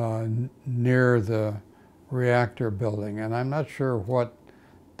near the reactor building, and I'm not sure what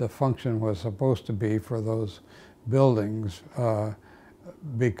the function was supposed to be for those buildings,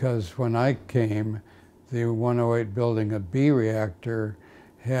 because when I came, the 108 building at B Reactor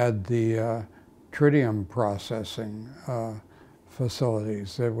had the tritium processing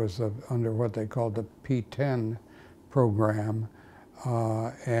facilities. It was under what they called the P10 program,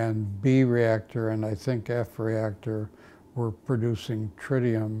 and B Reactor and I think F Reactor were producing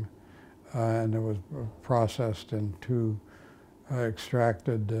tritium, and it was processed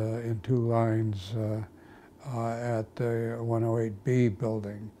extracted in two lines at the 108B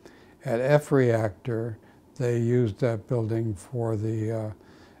building. At F Reactor, they used that building for the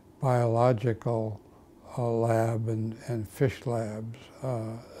biological lab and fish labs.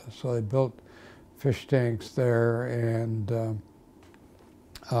 So they built fish tanks there, and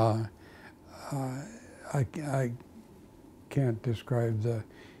I can't describe the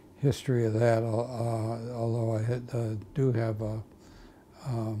history of that, although I do have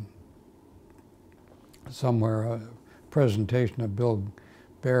somewhere a presentation that Bill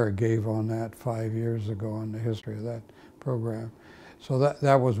Bear gave on that 5 years ago on the history of that program. So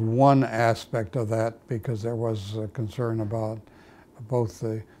that was one aspect of that, because there was a concern about both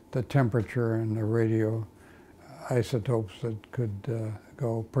the temperature and the radioisotopes that could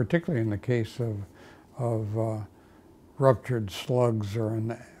go, particularly in the case of ruptured slugs or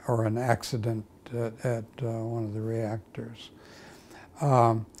an accident at one of the reactors.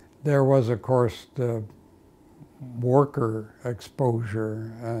 There was, of course, the worker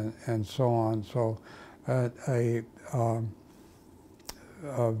exposure and so on. So a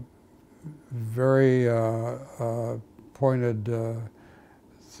very pointed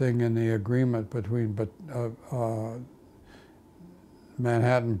thing in the agreement between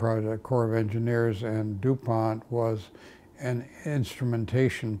Manhattan Project, Corps of Engineers, and DuPont was an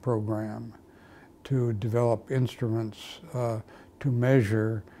instrumentation program to develop instruments to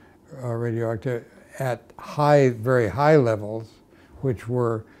measure radioactivity at very high levels, which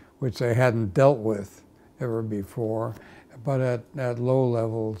they hadn't dealt with ever before, but at low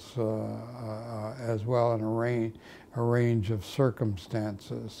levels as well, in a range of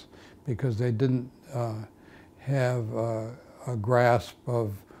circumstances, because they didn't have a grasp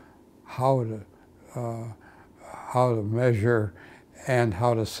of how to measure and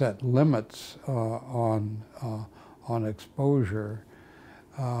how to set limits on exposure.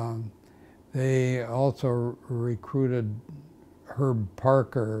 They also recruited Herb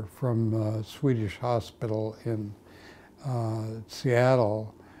Parker from the Swedish hospital in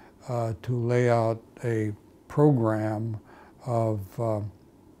Seattle to lay out a program of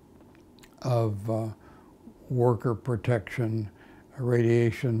worker protection,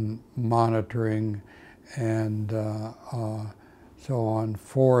 radiation monitoring, and so on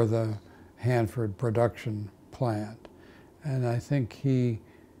for the Hanford production plant. And I think you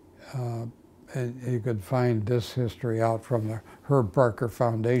could find this history out from the Herb Parker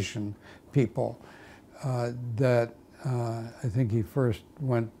Foundation people, that I think he first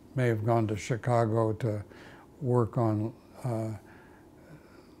may have gone to Chicago to work on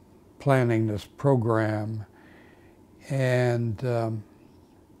planning this program, and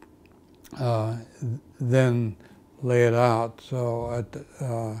then lay it out. So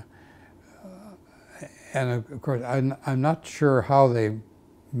and of course, I'm not sure how they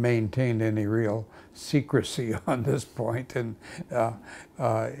maintained any real secrecy on this point in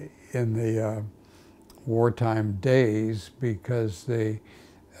the wartime days, because they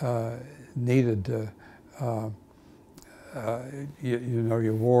needed to, you know,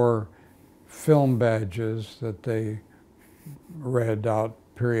 you wore film badges that they read out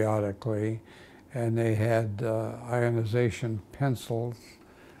periodically, and they had ionization pencils.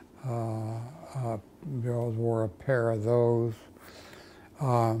 They always wore a pair of those.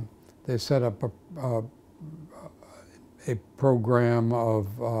 They set up a program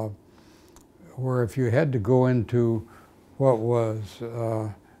of where if you had to go into what was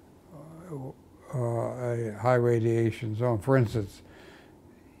a high radiation zone, for instance,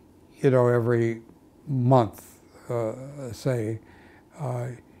 you know, every month, say,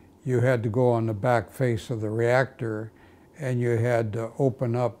 you had to go on the back face of the reactor, and you had to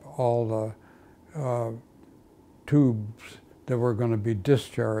open up all the tubes that were going to be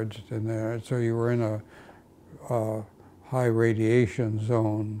discharged in there. So you were in a high radiation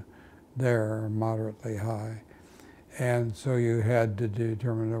zone there, moderately high. And so you had to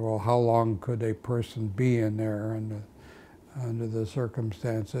determine, well, how long could a person be in there under the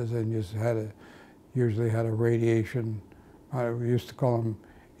circumstances, and you usually had a radiation, we used to call them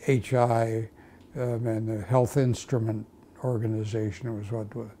HI, and the Health Instrument Organization was what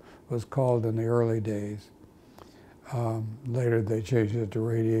was called in the early days. Later they changed it to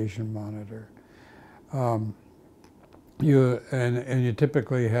radiation monitor. You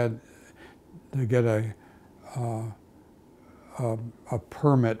typically had to get a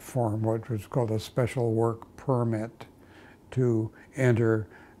permit form, which was called a special work permit, to enter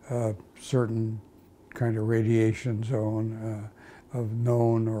a certain kind of radiation zone of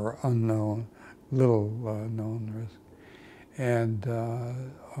known or unknown, little known risk. And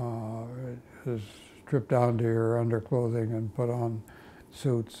it was stripped down to your underclothing and put on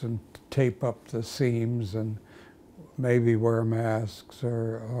suits and tape up the seams and maybe wear masks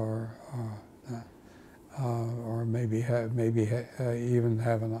or maybe even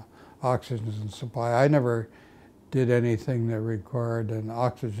have an oxygen supply. I never did anything that required an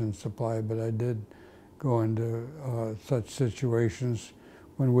oxygen supply, but I did go into such situations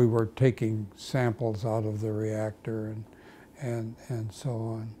when we were taking samples out of the reactor and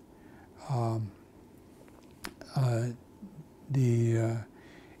so on.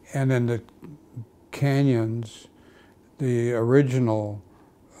 And in the canyons, the original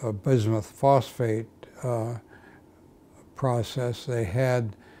bismuth phosphate process they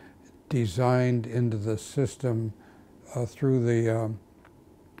had designed into the system through the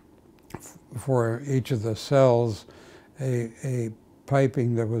for each of the cells a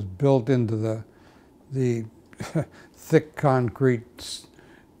piping that was built into the thick concrete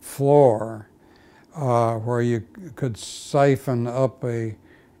floor, where you could siphon up a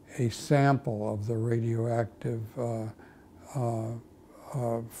sample of the radioactive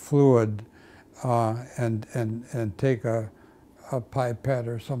fluid and take a pipette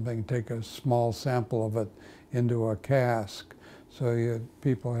or something, take a small sample of it into a cask. So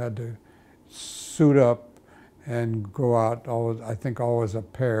people had to suit up and go out, I think always a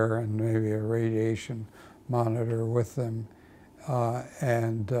pair and maybe a radiation monitor with them,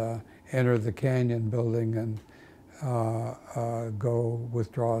 and enter the canyon building and go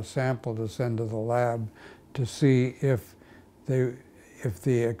withdraw a sample to send to the lab to see if the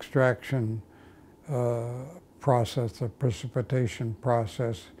extraction process, the precipitation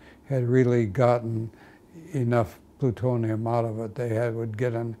process, had really gotten enough plutonium out of it. They would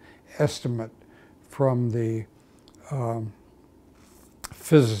get an estimate from the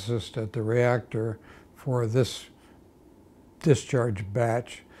physicist at the reactor for this discharge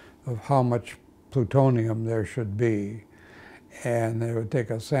batch of how much plutonium there should be. And they would take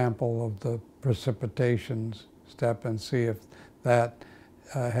a sample of the precipitation step and see if that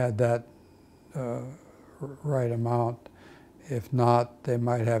had that right amount. If not, they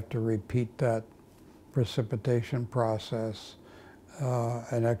might have to repeat that precipitation process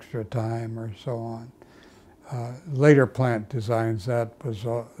an extra time or so on. Later plant designs, that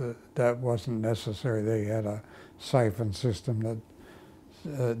wasn't necessary. They had a siphon system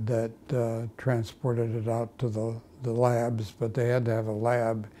that transported it out to the labs, but they had to have a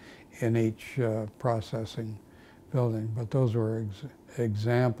lab in each processing building. But those were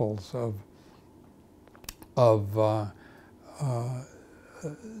examples of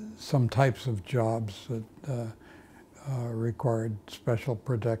some types of jobs that required special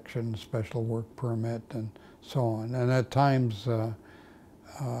protection, special work permit, and so on. And at times, I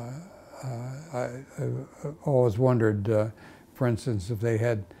always wondered, for instance, if they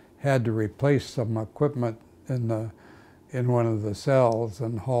had had to replace some equipment in one of the cells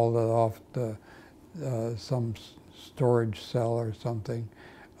and hauled it off to some storage cell or something.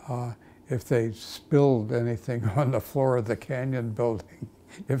 If they spilled anything on the floor of the canyon building,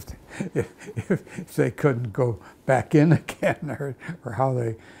 if they couldn't go back in again, or how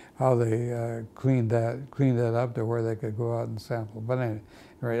they cleaned that up to where they could go out and sample. But anyway,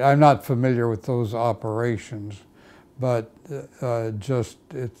 right, I'm not familiar with those operations, but just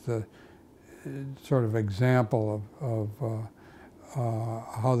it's a sort of example of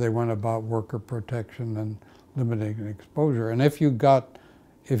how they went about worker protection and limiting exposure. And if you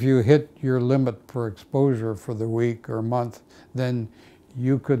hit your limit for exposure for the week or month, then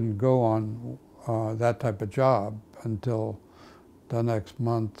you couldn't go on that type of job until the next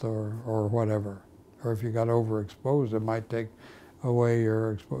month or whatever. Or if you got overexposed, it might take away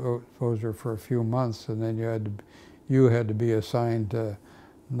your exposure for a few months, and then you had to be assigned to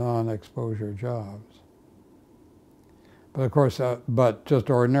non-exposure jobs. But of course, but just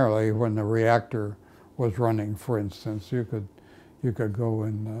ordinarily, when the reactor was running, for instance, you could go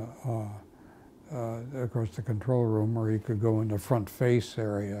in, of course, the control room, or you could go in the front face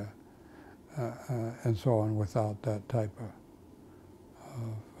area, and so on, without that type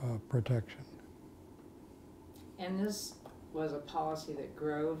of protection. And this was a policy that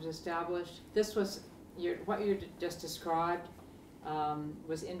Groves established. This was what you just described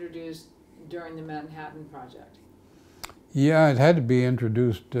was introduced during the Manhattan Project. Yeah, it had to be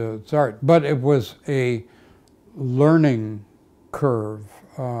introduced, but it was a learning curve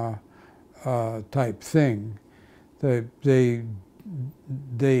type thing. They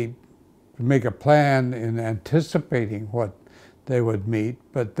make a plan in anticipating what they would meet,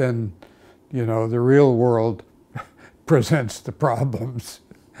 but then, you know, the real world presents the problems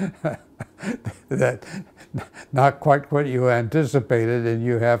that not quite what you anticipated, and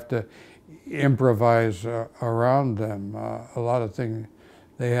you have to improvise around them. A lot of things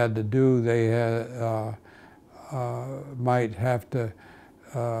they had to do, they had might have to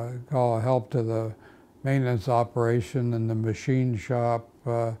call help to the maintenance operation in the machine shop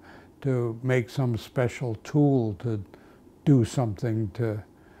to make some special tool to do something to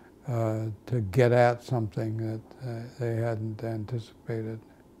get at something that they hadn't anticipated.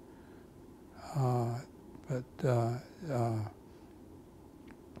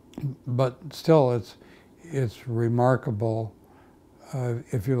 But still, it's remarkable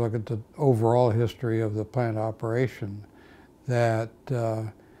if you look at the overall history of the plant operation, that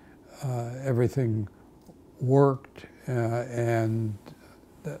everything worked and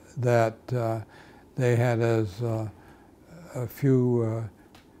that they had as a few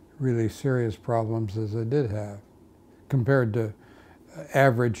really serious problems as they did have, compared to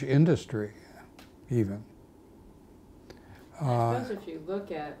average industry, even. I suppose if you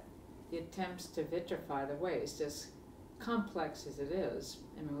look at the attempts to vitrify the waste, as complex as it is,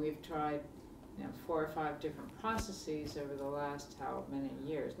 I mean, we've tried, 4 or 5 different processes over the last how many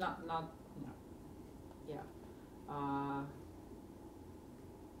years?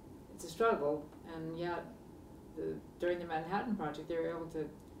 It's a struggle, and yet during the Manhattan Project, they were able to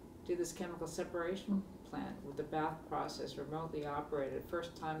do this chemical separation plant with the bath process remotely operated.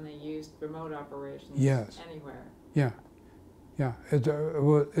 First time they used remote operations anywhere. Yeah. Yeah,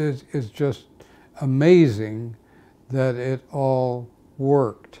 it's just amazing that it all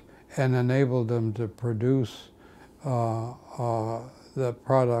worked and enabled them to produce the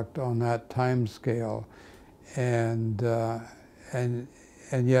product on that time scale, and yet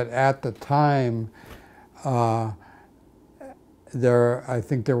at the time, I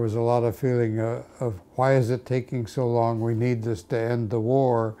think there was a lot of feeling of why is it taking so long? We need this to end the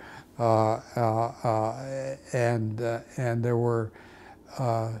war. And there were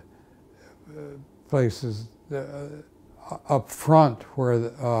places up front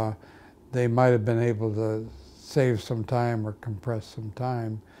where they might have been able to save some time or compress some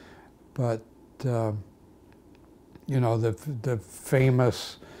time, but the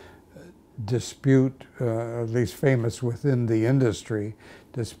famous dispute, at least famous within the industry,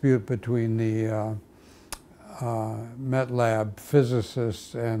 dispute between the MetLab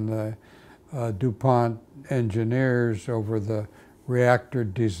physicists and the DuPont engineers over the reactor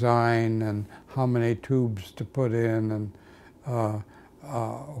design and how many tubes to put in, and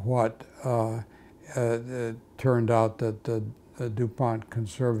what it turned out that the DuPont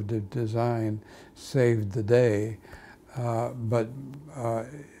conservative design saved the day. But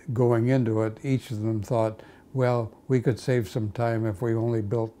going into it, each of them thought, well, we could save some time if we only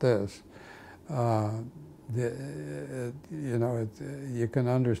built this. You can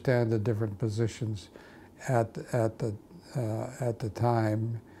understand the different positions at the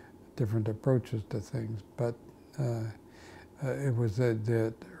time, different approaches to things. But it was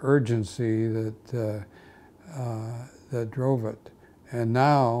the urgency that that drove it. And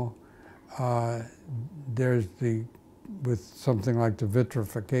now there's with something like the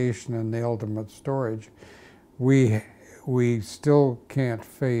vitrification and the ultimate storage, we still can't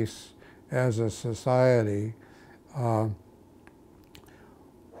face as a society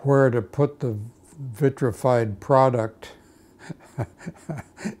where to put the vitrified product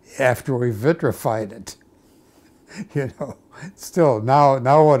after we vitrified it. You know, still,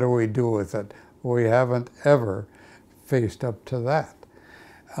 now what do we do with it? We haven't ever faced up to that.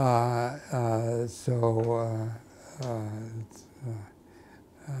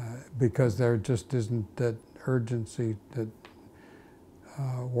 Because there just isn't that urgency that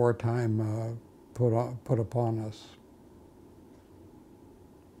wartime put upon us.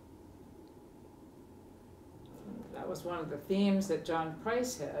 That was one of the themes that John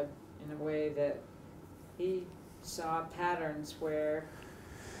Price had, in a way that he saw patterns where,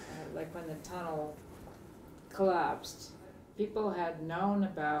 like when the tunnel collapsed, people had known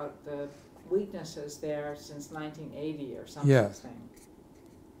about the weaknesses there since 1980 or something. Yeah.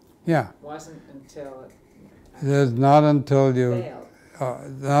 Yeah. It wasn't until It's not until you failed.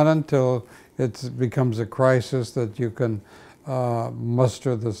 not until it becomes a crisis that you can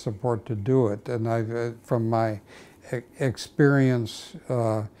muster the support to do it. And from my experience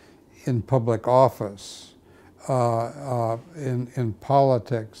in public office, in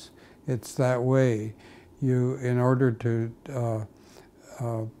politics, it's that way. In order to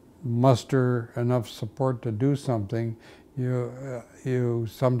muster enough support to do something, you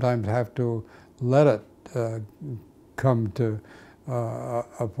sometimes have to let it come to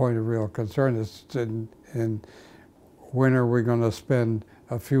a point of real concern. It's in when are we going to spend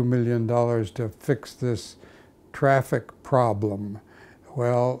a few $1 million to fix this traffic problem?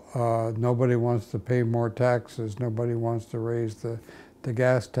 Well, nobody wants to pay more taxes. Nobody wants to raise the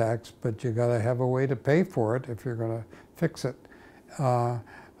gas tax, but you got to have a way to pay for it if you're going to fix it.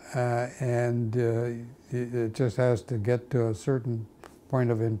 And it just has to get to a certain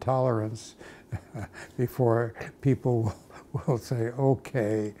point of intolerance before people will say,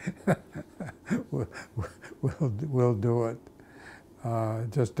 okay, we'll do it.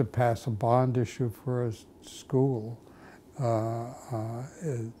 Just to pass a bond issue for a school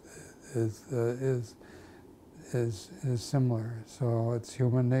is similar. So it's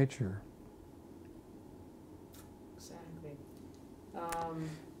human nature. Exactly.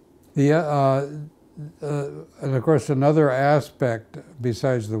 And of course, another aspect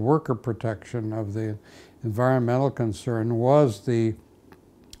besides the worker protection of the environmental concern was the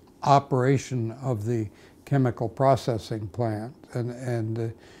operation of the chemical processing plant.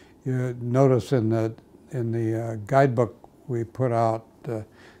 And you notice in the guidebook we put out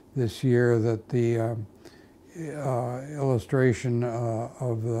this year that the illustration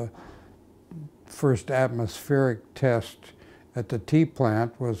of the first atmospheric test at the tea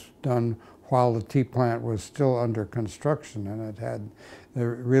plant was done while the tea plant was still under construction, and they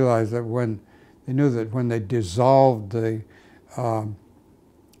realized that they knew that when they dissolved the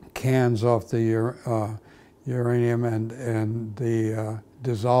cans off the uranium and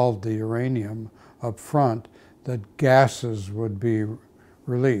dissolved the uranium up front, that gases would be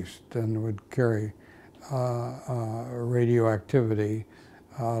released and would carry radioactivity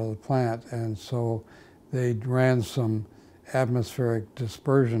out of the plant. And so they ran some atmospheric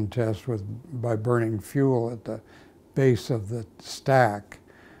dispersion tests by burning fuel at the base of the stack.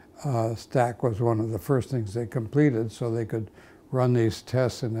 Stack was one of the first things they completed, so they could run these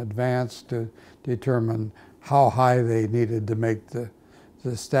tests in advance to determine how high they needed to make the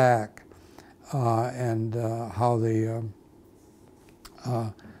stack and how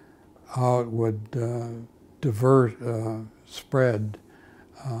it would spread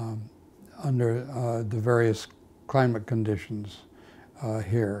under the various climate conditions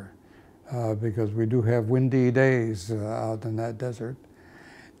here, because we do have windy days out in that desert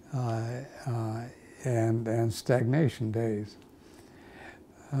and stagnation days.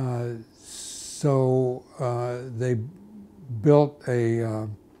 So they built a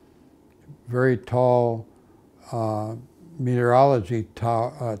very tall meteorology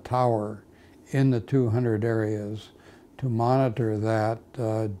tower in the 200 areas to monitor that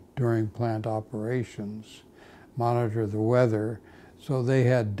during plant operations, monitor the weather. So they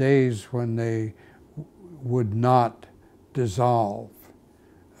had days when they would not dissolve,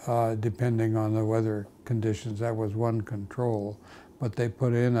 depending on the weather conditions. That was one control. But they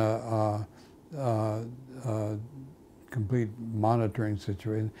put in a complete monitoring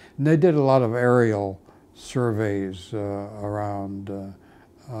situation. And they did a lot of aerial surveys around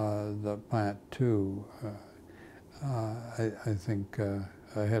the plant too. I think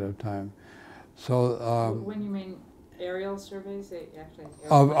ahead of time. So when you mean aerial surveys, they actually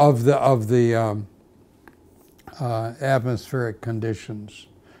of the atmospheric conditions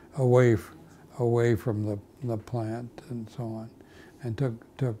away from the plant and so on, and took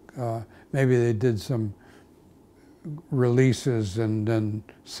maybe they did some releases and then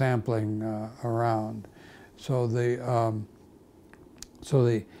sampling around. So the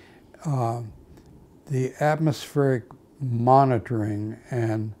atmospheric monitoring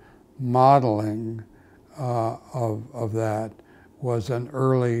and modeling of that was an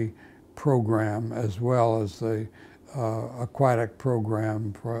early program, as well as the aquatic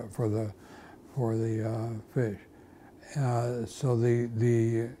program for the fish. So the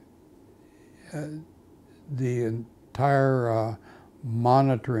entire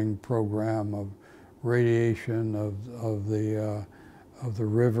monitoring program of radiation of the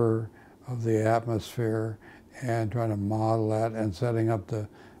river, of the atmosphere, and trying to model that, and setting up the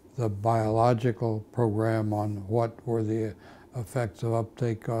biological program on what were the effects of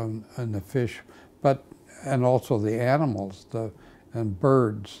uptake on the fish, and also the animals, and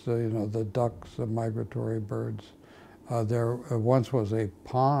birds, the ducks, the migratory birds. There once was a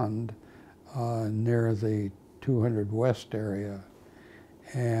pond near the 200 West area,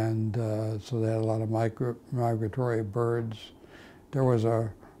 and so they had a lot of migratory birds. There was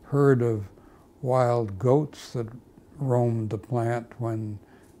a herd of wild goats that roamed the plant when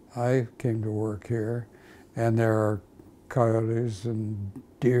I came to work here, and there are coyotes and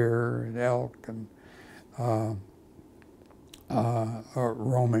deer and elk and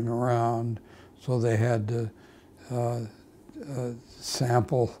roaming around, so they had to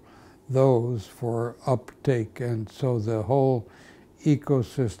sample those for uptake, and so the whole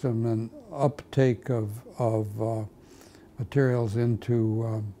ecosystem and uptake of materials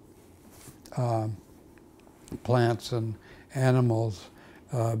into plants and animals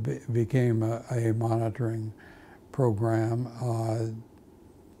became a monitoring program.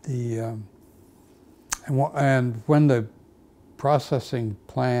 And when the processing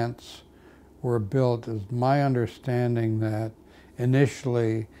plants were built, it's my understanding that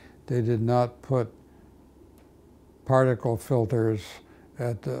initially they did not put particle filters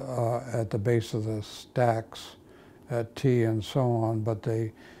at the base of the stacks at T and so on, but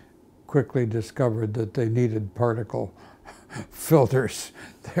they quickly discovered that they needed particle filters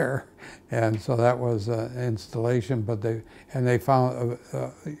there, and so that was an installation. But they found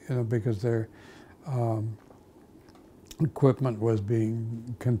because their equipment was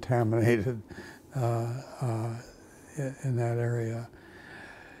being contaminated in that area.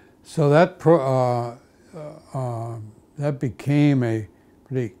 So that that became a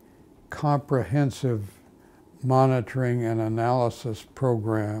pretty comprehensive monitoring and analysis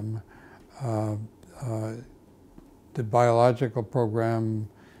program. The biological program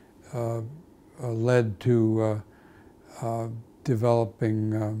led to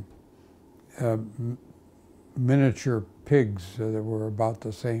developing miniature pigs that were about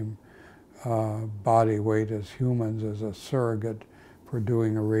the same body weight as humans as a surrogate for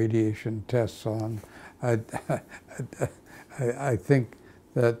doing irradiation tests on. I think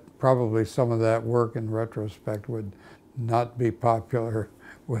that probably some of that work in retrospect would not be popular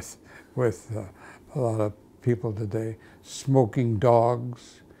with a lot of people today. Smoking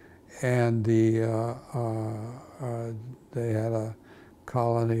dogs, and they had a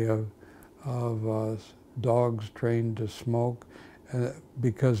colony of dogs trained to smoke,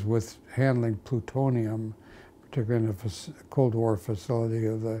 because with handling plutonium, particularly in the Cold War facility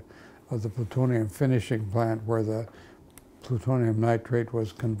of the plutonium finishing plant, where the plutonium nitrate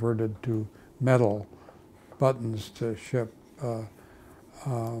was converted to metal buttons to ship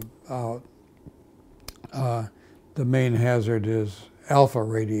out. The main hazard is alpha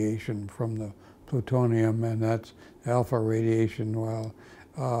radiation from the plutonium, and that's alpha radiation, while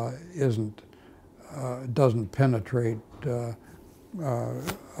doesn't penetrate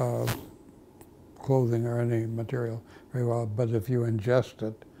clothing or any material very well, but if you ingest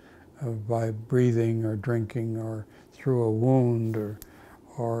it by breathing or drinking or through a wound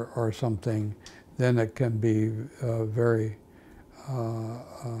or something, then it can be very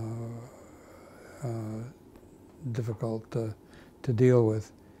difficult to deal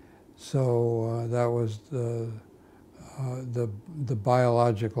with. So that was the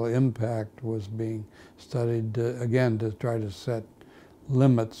biological impact was being studied again to try to set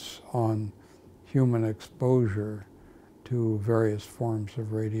limits on human exposure to various forms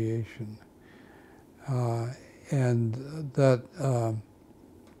of radiation, and that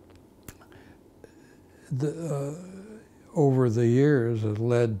over the years has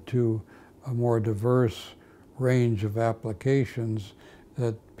led to a more diverse range of applications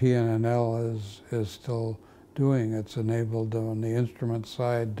that PNNL is still doing. It's enabled on the instrument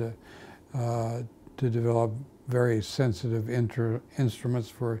side to develop very sensitive instruments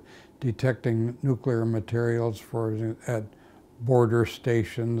for detecting nuclear materials at border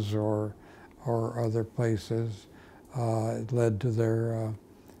stations or other places. It led to their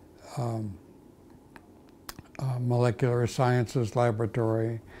molecular sciences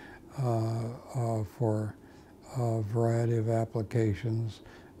laboratory for a variety of applications,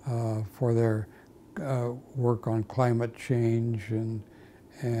 for their work on climate change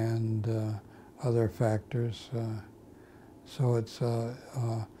and other factors. So it's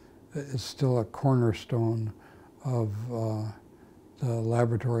still a cornerstone of the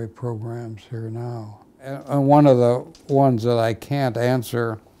laboratory programs here now. And one of the ones that I can't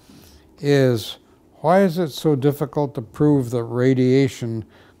answer is, why is it so difficult to prove that radiation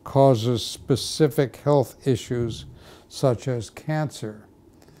causes specific health issues such as cancer?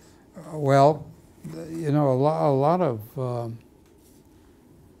 Well, you know, a lot of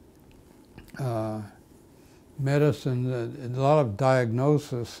medicine, a lot of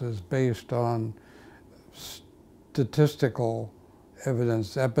diagnosis is based on statistical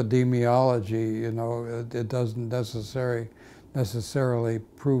evidence, epidemiology. You know, it doesn't necessarily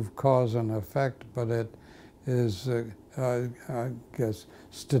prove cause and effect, but it is, I guess,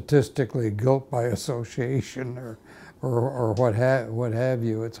 statistically guilt by association or what have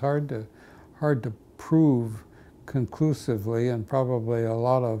you. It's hard to prove conclusively, and probably a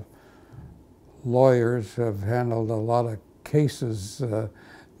lot of lawyers have handled a lot of cases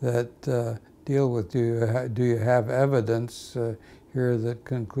that deal with do you have evidence here that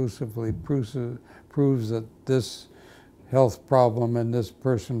conclusively proves that this health problem in this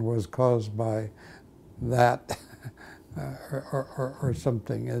person was caused by that or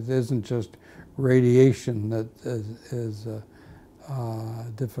something. It isn't just radiation that is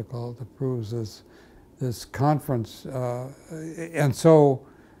difficult to prove. This conference, and so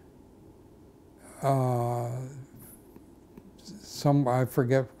I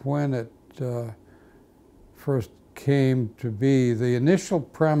forget when it first came to be. The initial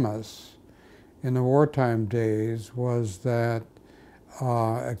premise in the wartime days was that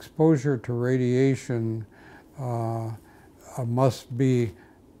exposure to radiation must be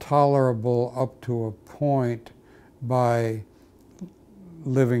tolerable up to a point by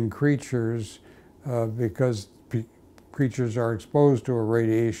living creatures, because creatures are exposed to a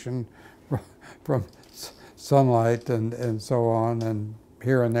radiation from sunlight and so on, and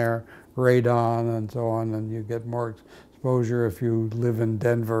here and there radon and so on, and you get more exposure if you live in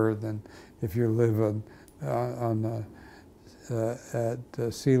Denver than if you live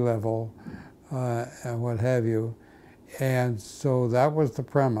at sea level and what have you. And so that was the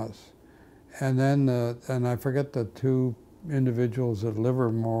premise. And then, and I forget the two individuals at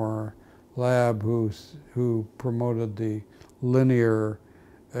Livermore Lab who promoted the linear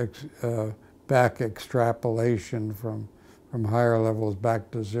back extrapolation from higher levels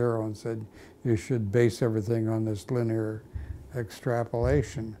back to zero, and said you should base everything on this linear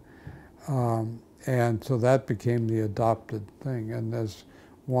extrapolation. And so that became the adopted thing. And as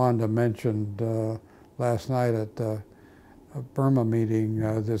Wanda mentioned last night at the Burma meeting,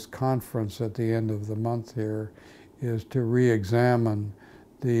 this conference at the end of the month here is to re-examine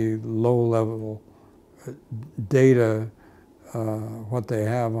the low-level data, what they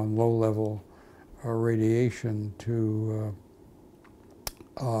have on low-level radiation to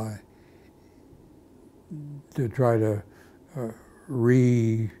try to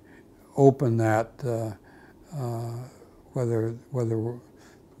reopen that, whether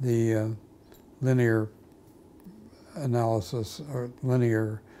the linear analysis or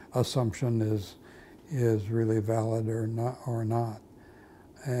linear assumption is really valid or not.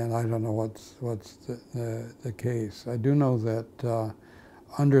 And I don't know what's the case. I do know that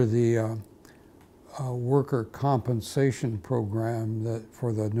under the worker compensation program that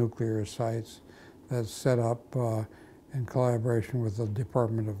for the nuclear sites that's set up in collaboration with the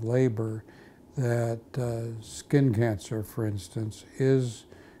Department of Labor, that skin cancer, for instance, is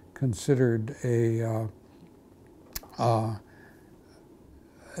considered a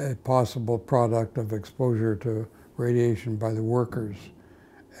possible product of exposure to radiation by the workers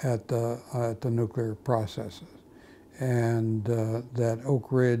at the nuclear processes, and that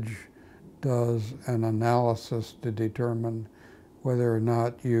Oak Ridge does an analysis to determine whether or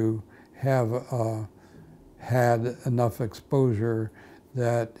not you have had enough exposure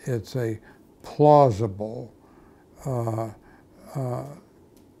that it's a plausible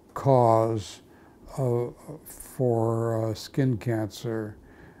cause for skin cancer,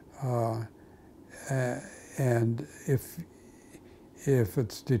 and if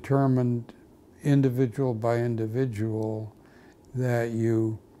it's determined individual by individual that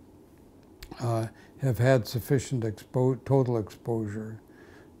you have had sufficient total exposure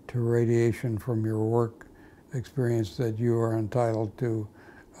to radiation from your work experience, that you are entitled to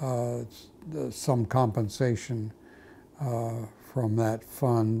some compensation from that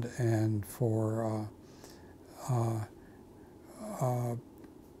fund, and for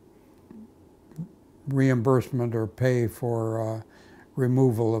reimbursement or pay for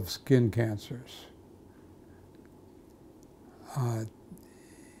removal of skin cancers.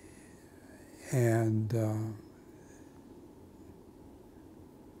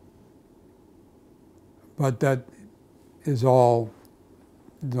 But that is all,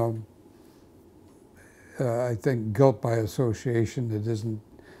 you know, I think, guilt by association that isn't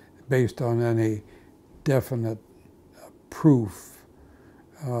based on any definite proof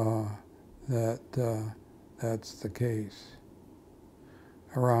that that's the case.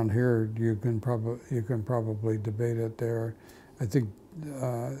 Around here, you can probably debate it there. I think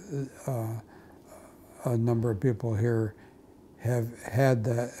a number of people here have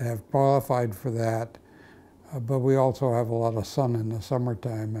qualified for that, but we also have a lot of sun in the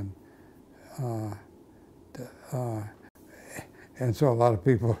summertime, and so a lot of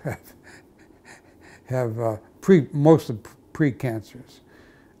people have most of pre-cancers.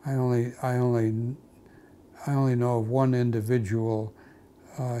 I only know of one individual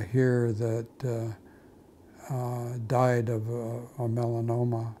here that died of a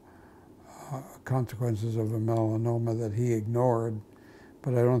melanoma, consequences of a melanoma that he ignored,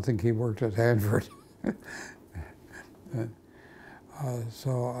 but I don't think he worked at Hanford.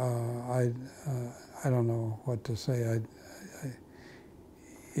 So I don't know what to say.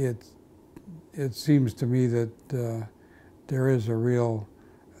 It seems to me that there is a real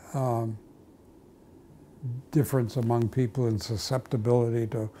difference among people in susceptibility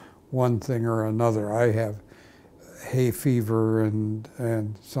to one thing or another. I have hay fever and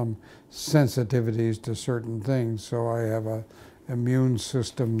some sensitivities to certain things, so I have an immune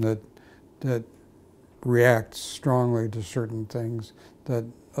system that reacts strongly to certain things that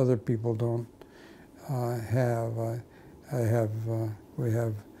other people don't have. We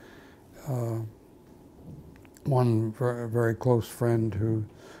have one very close friend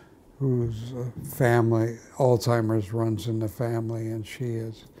whose family, Alzheimer's runs in the family, and she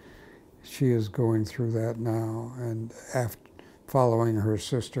is going through that now, and following her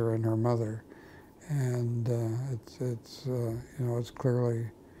sister and her mother, and it's you know, it's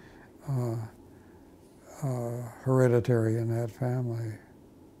clearly hereditary in that family.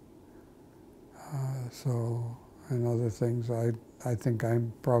 So, and other things, I think I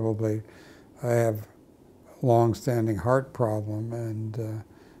have long-standing heart problem, and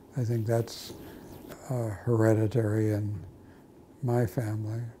I think that's hereditary in my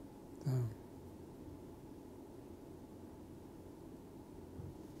family.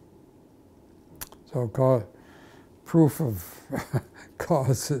 So proof of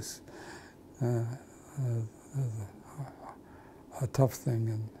causes a tough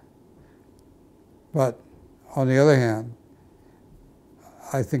thing, but on the other hand,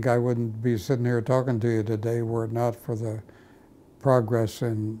 I think I wouldn't be sitting here talking to you today were it not for the progress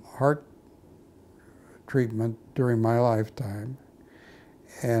in heart treatment during my lifetime.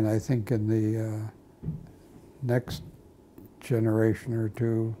 And I think in the next generation or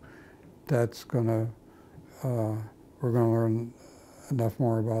two, that's gonna, we're gonna learn enough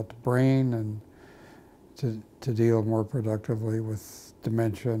more about the brain and to deal more productively with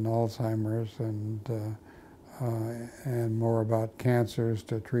dementia and Alzheimer's, and more about cancers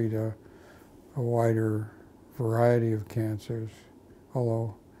to treat a wider variety of cancers.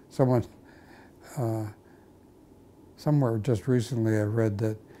 Although somewhere just recently I read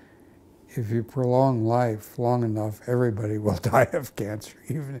that if you prolong life long enough, everybody will die of cancer.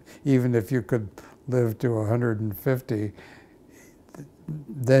 Even if you could live to 150,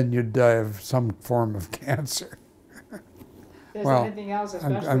 then you'd die of some form of cancer. Is there anything else,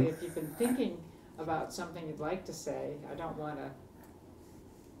 especially if you've been thinking about something you'd like to say? I don't want to.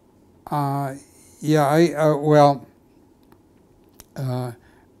 Yeah, well,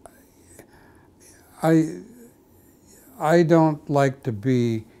 I don't like to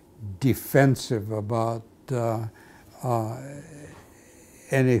be defensive about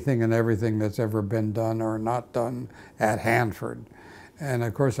anything and everything that's ever been done or not done at Hanford. And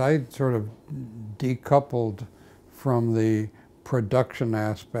of course, I sort of decoupled from the production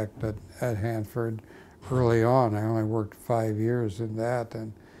aspect at Hanford early on. I only worked 5 years in that,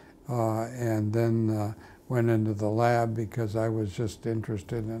 and and then went into the lab because I was just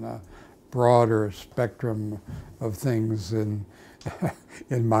interested in a broader spectrum of things in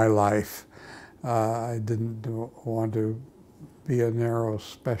in my life. I didn't want to be a narrow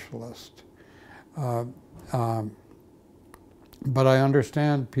specialist. But I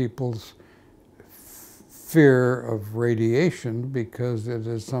understand people's fear of radiation because it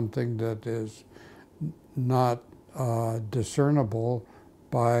is something that is not discernible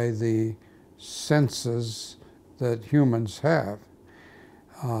by the senses that humans have.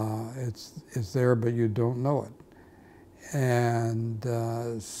 It's there, but you don't know it. And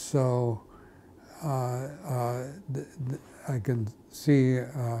so I can see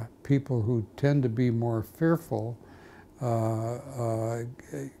people who tend to be more fearful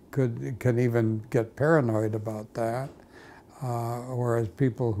can even get paranoid about that, whereas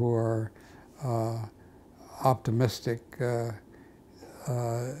people who are optimistic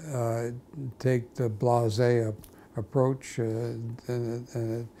take the blasé approach, and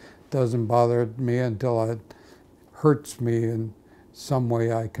it doesn't bother me until it hurts me in some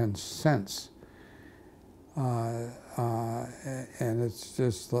way I can sense. And it's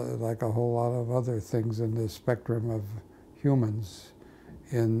just like a whole lot of other things in the spectrum of humans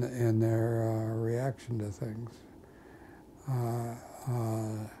in their reaction to things.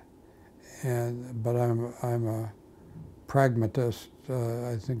 But I'm a pragmatist.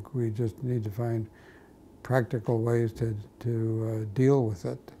 I think we just need to find practical ways to deal with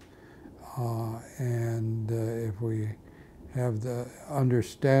it. And if we have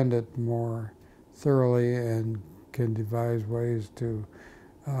understand it more thoroughly and can devise ways to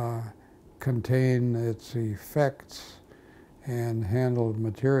contain its effects and handle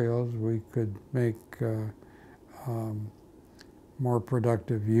materials, we could make more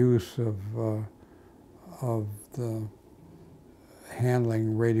productive use of the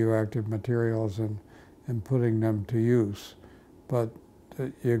handling radioactive materials and putting them to use. But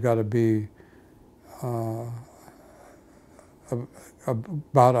you got to be about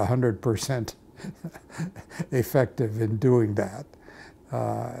 100% effective in doing that,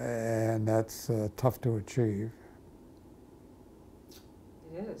 and that's tough to achieve.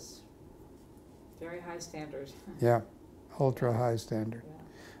 It is. Very high standard. Yeah, ultra high standard. Yeah.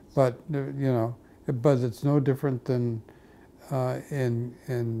 But but it's no different than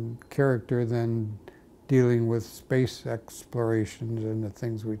in character than dealing with space explorations and the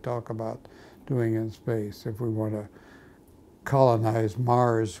things we talk about doing in space. If we want to colonize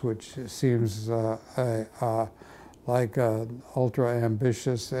Mars, which seems like an ultra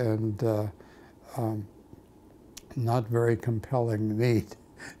ambitious and not very compelling need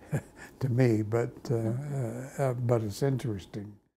to me, but it's interesting.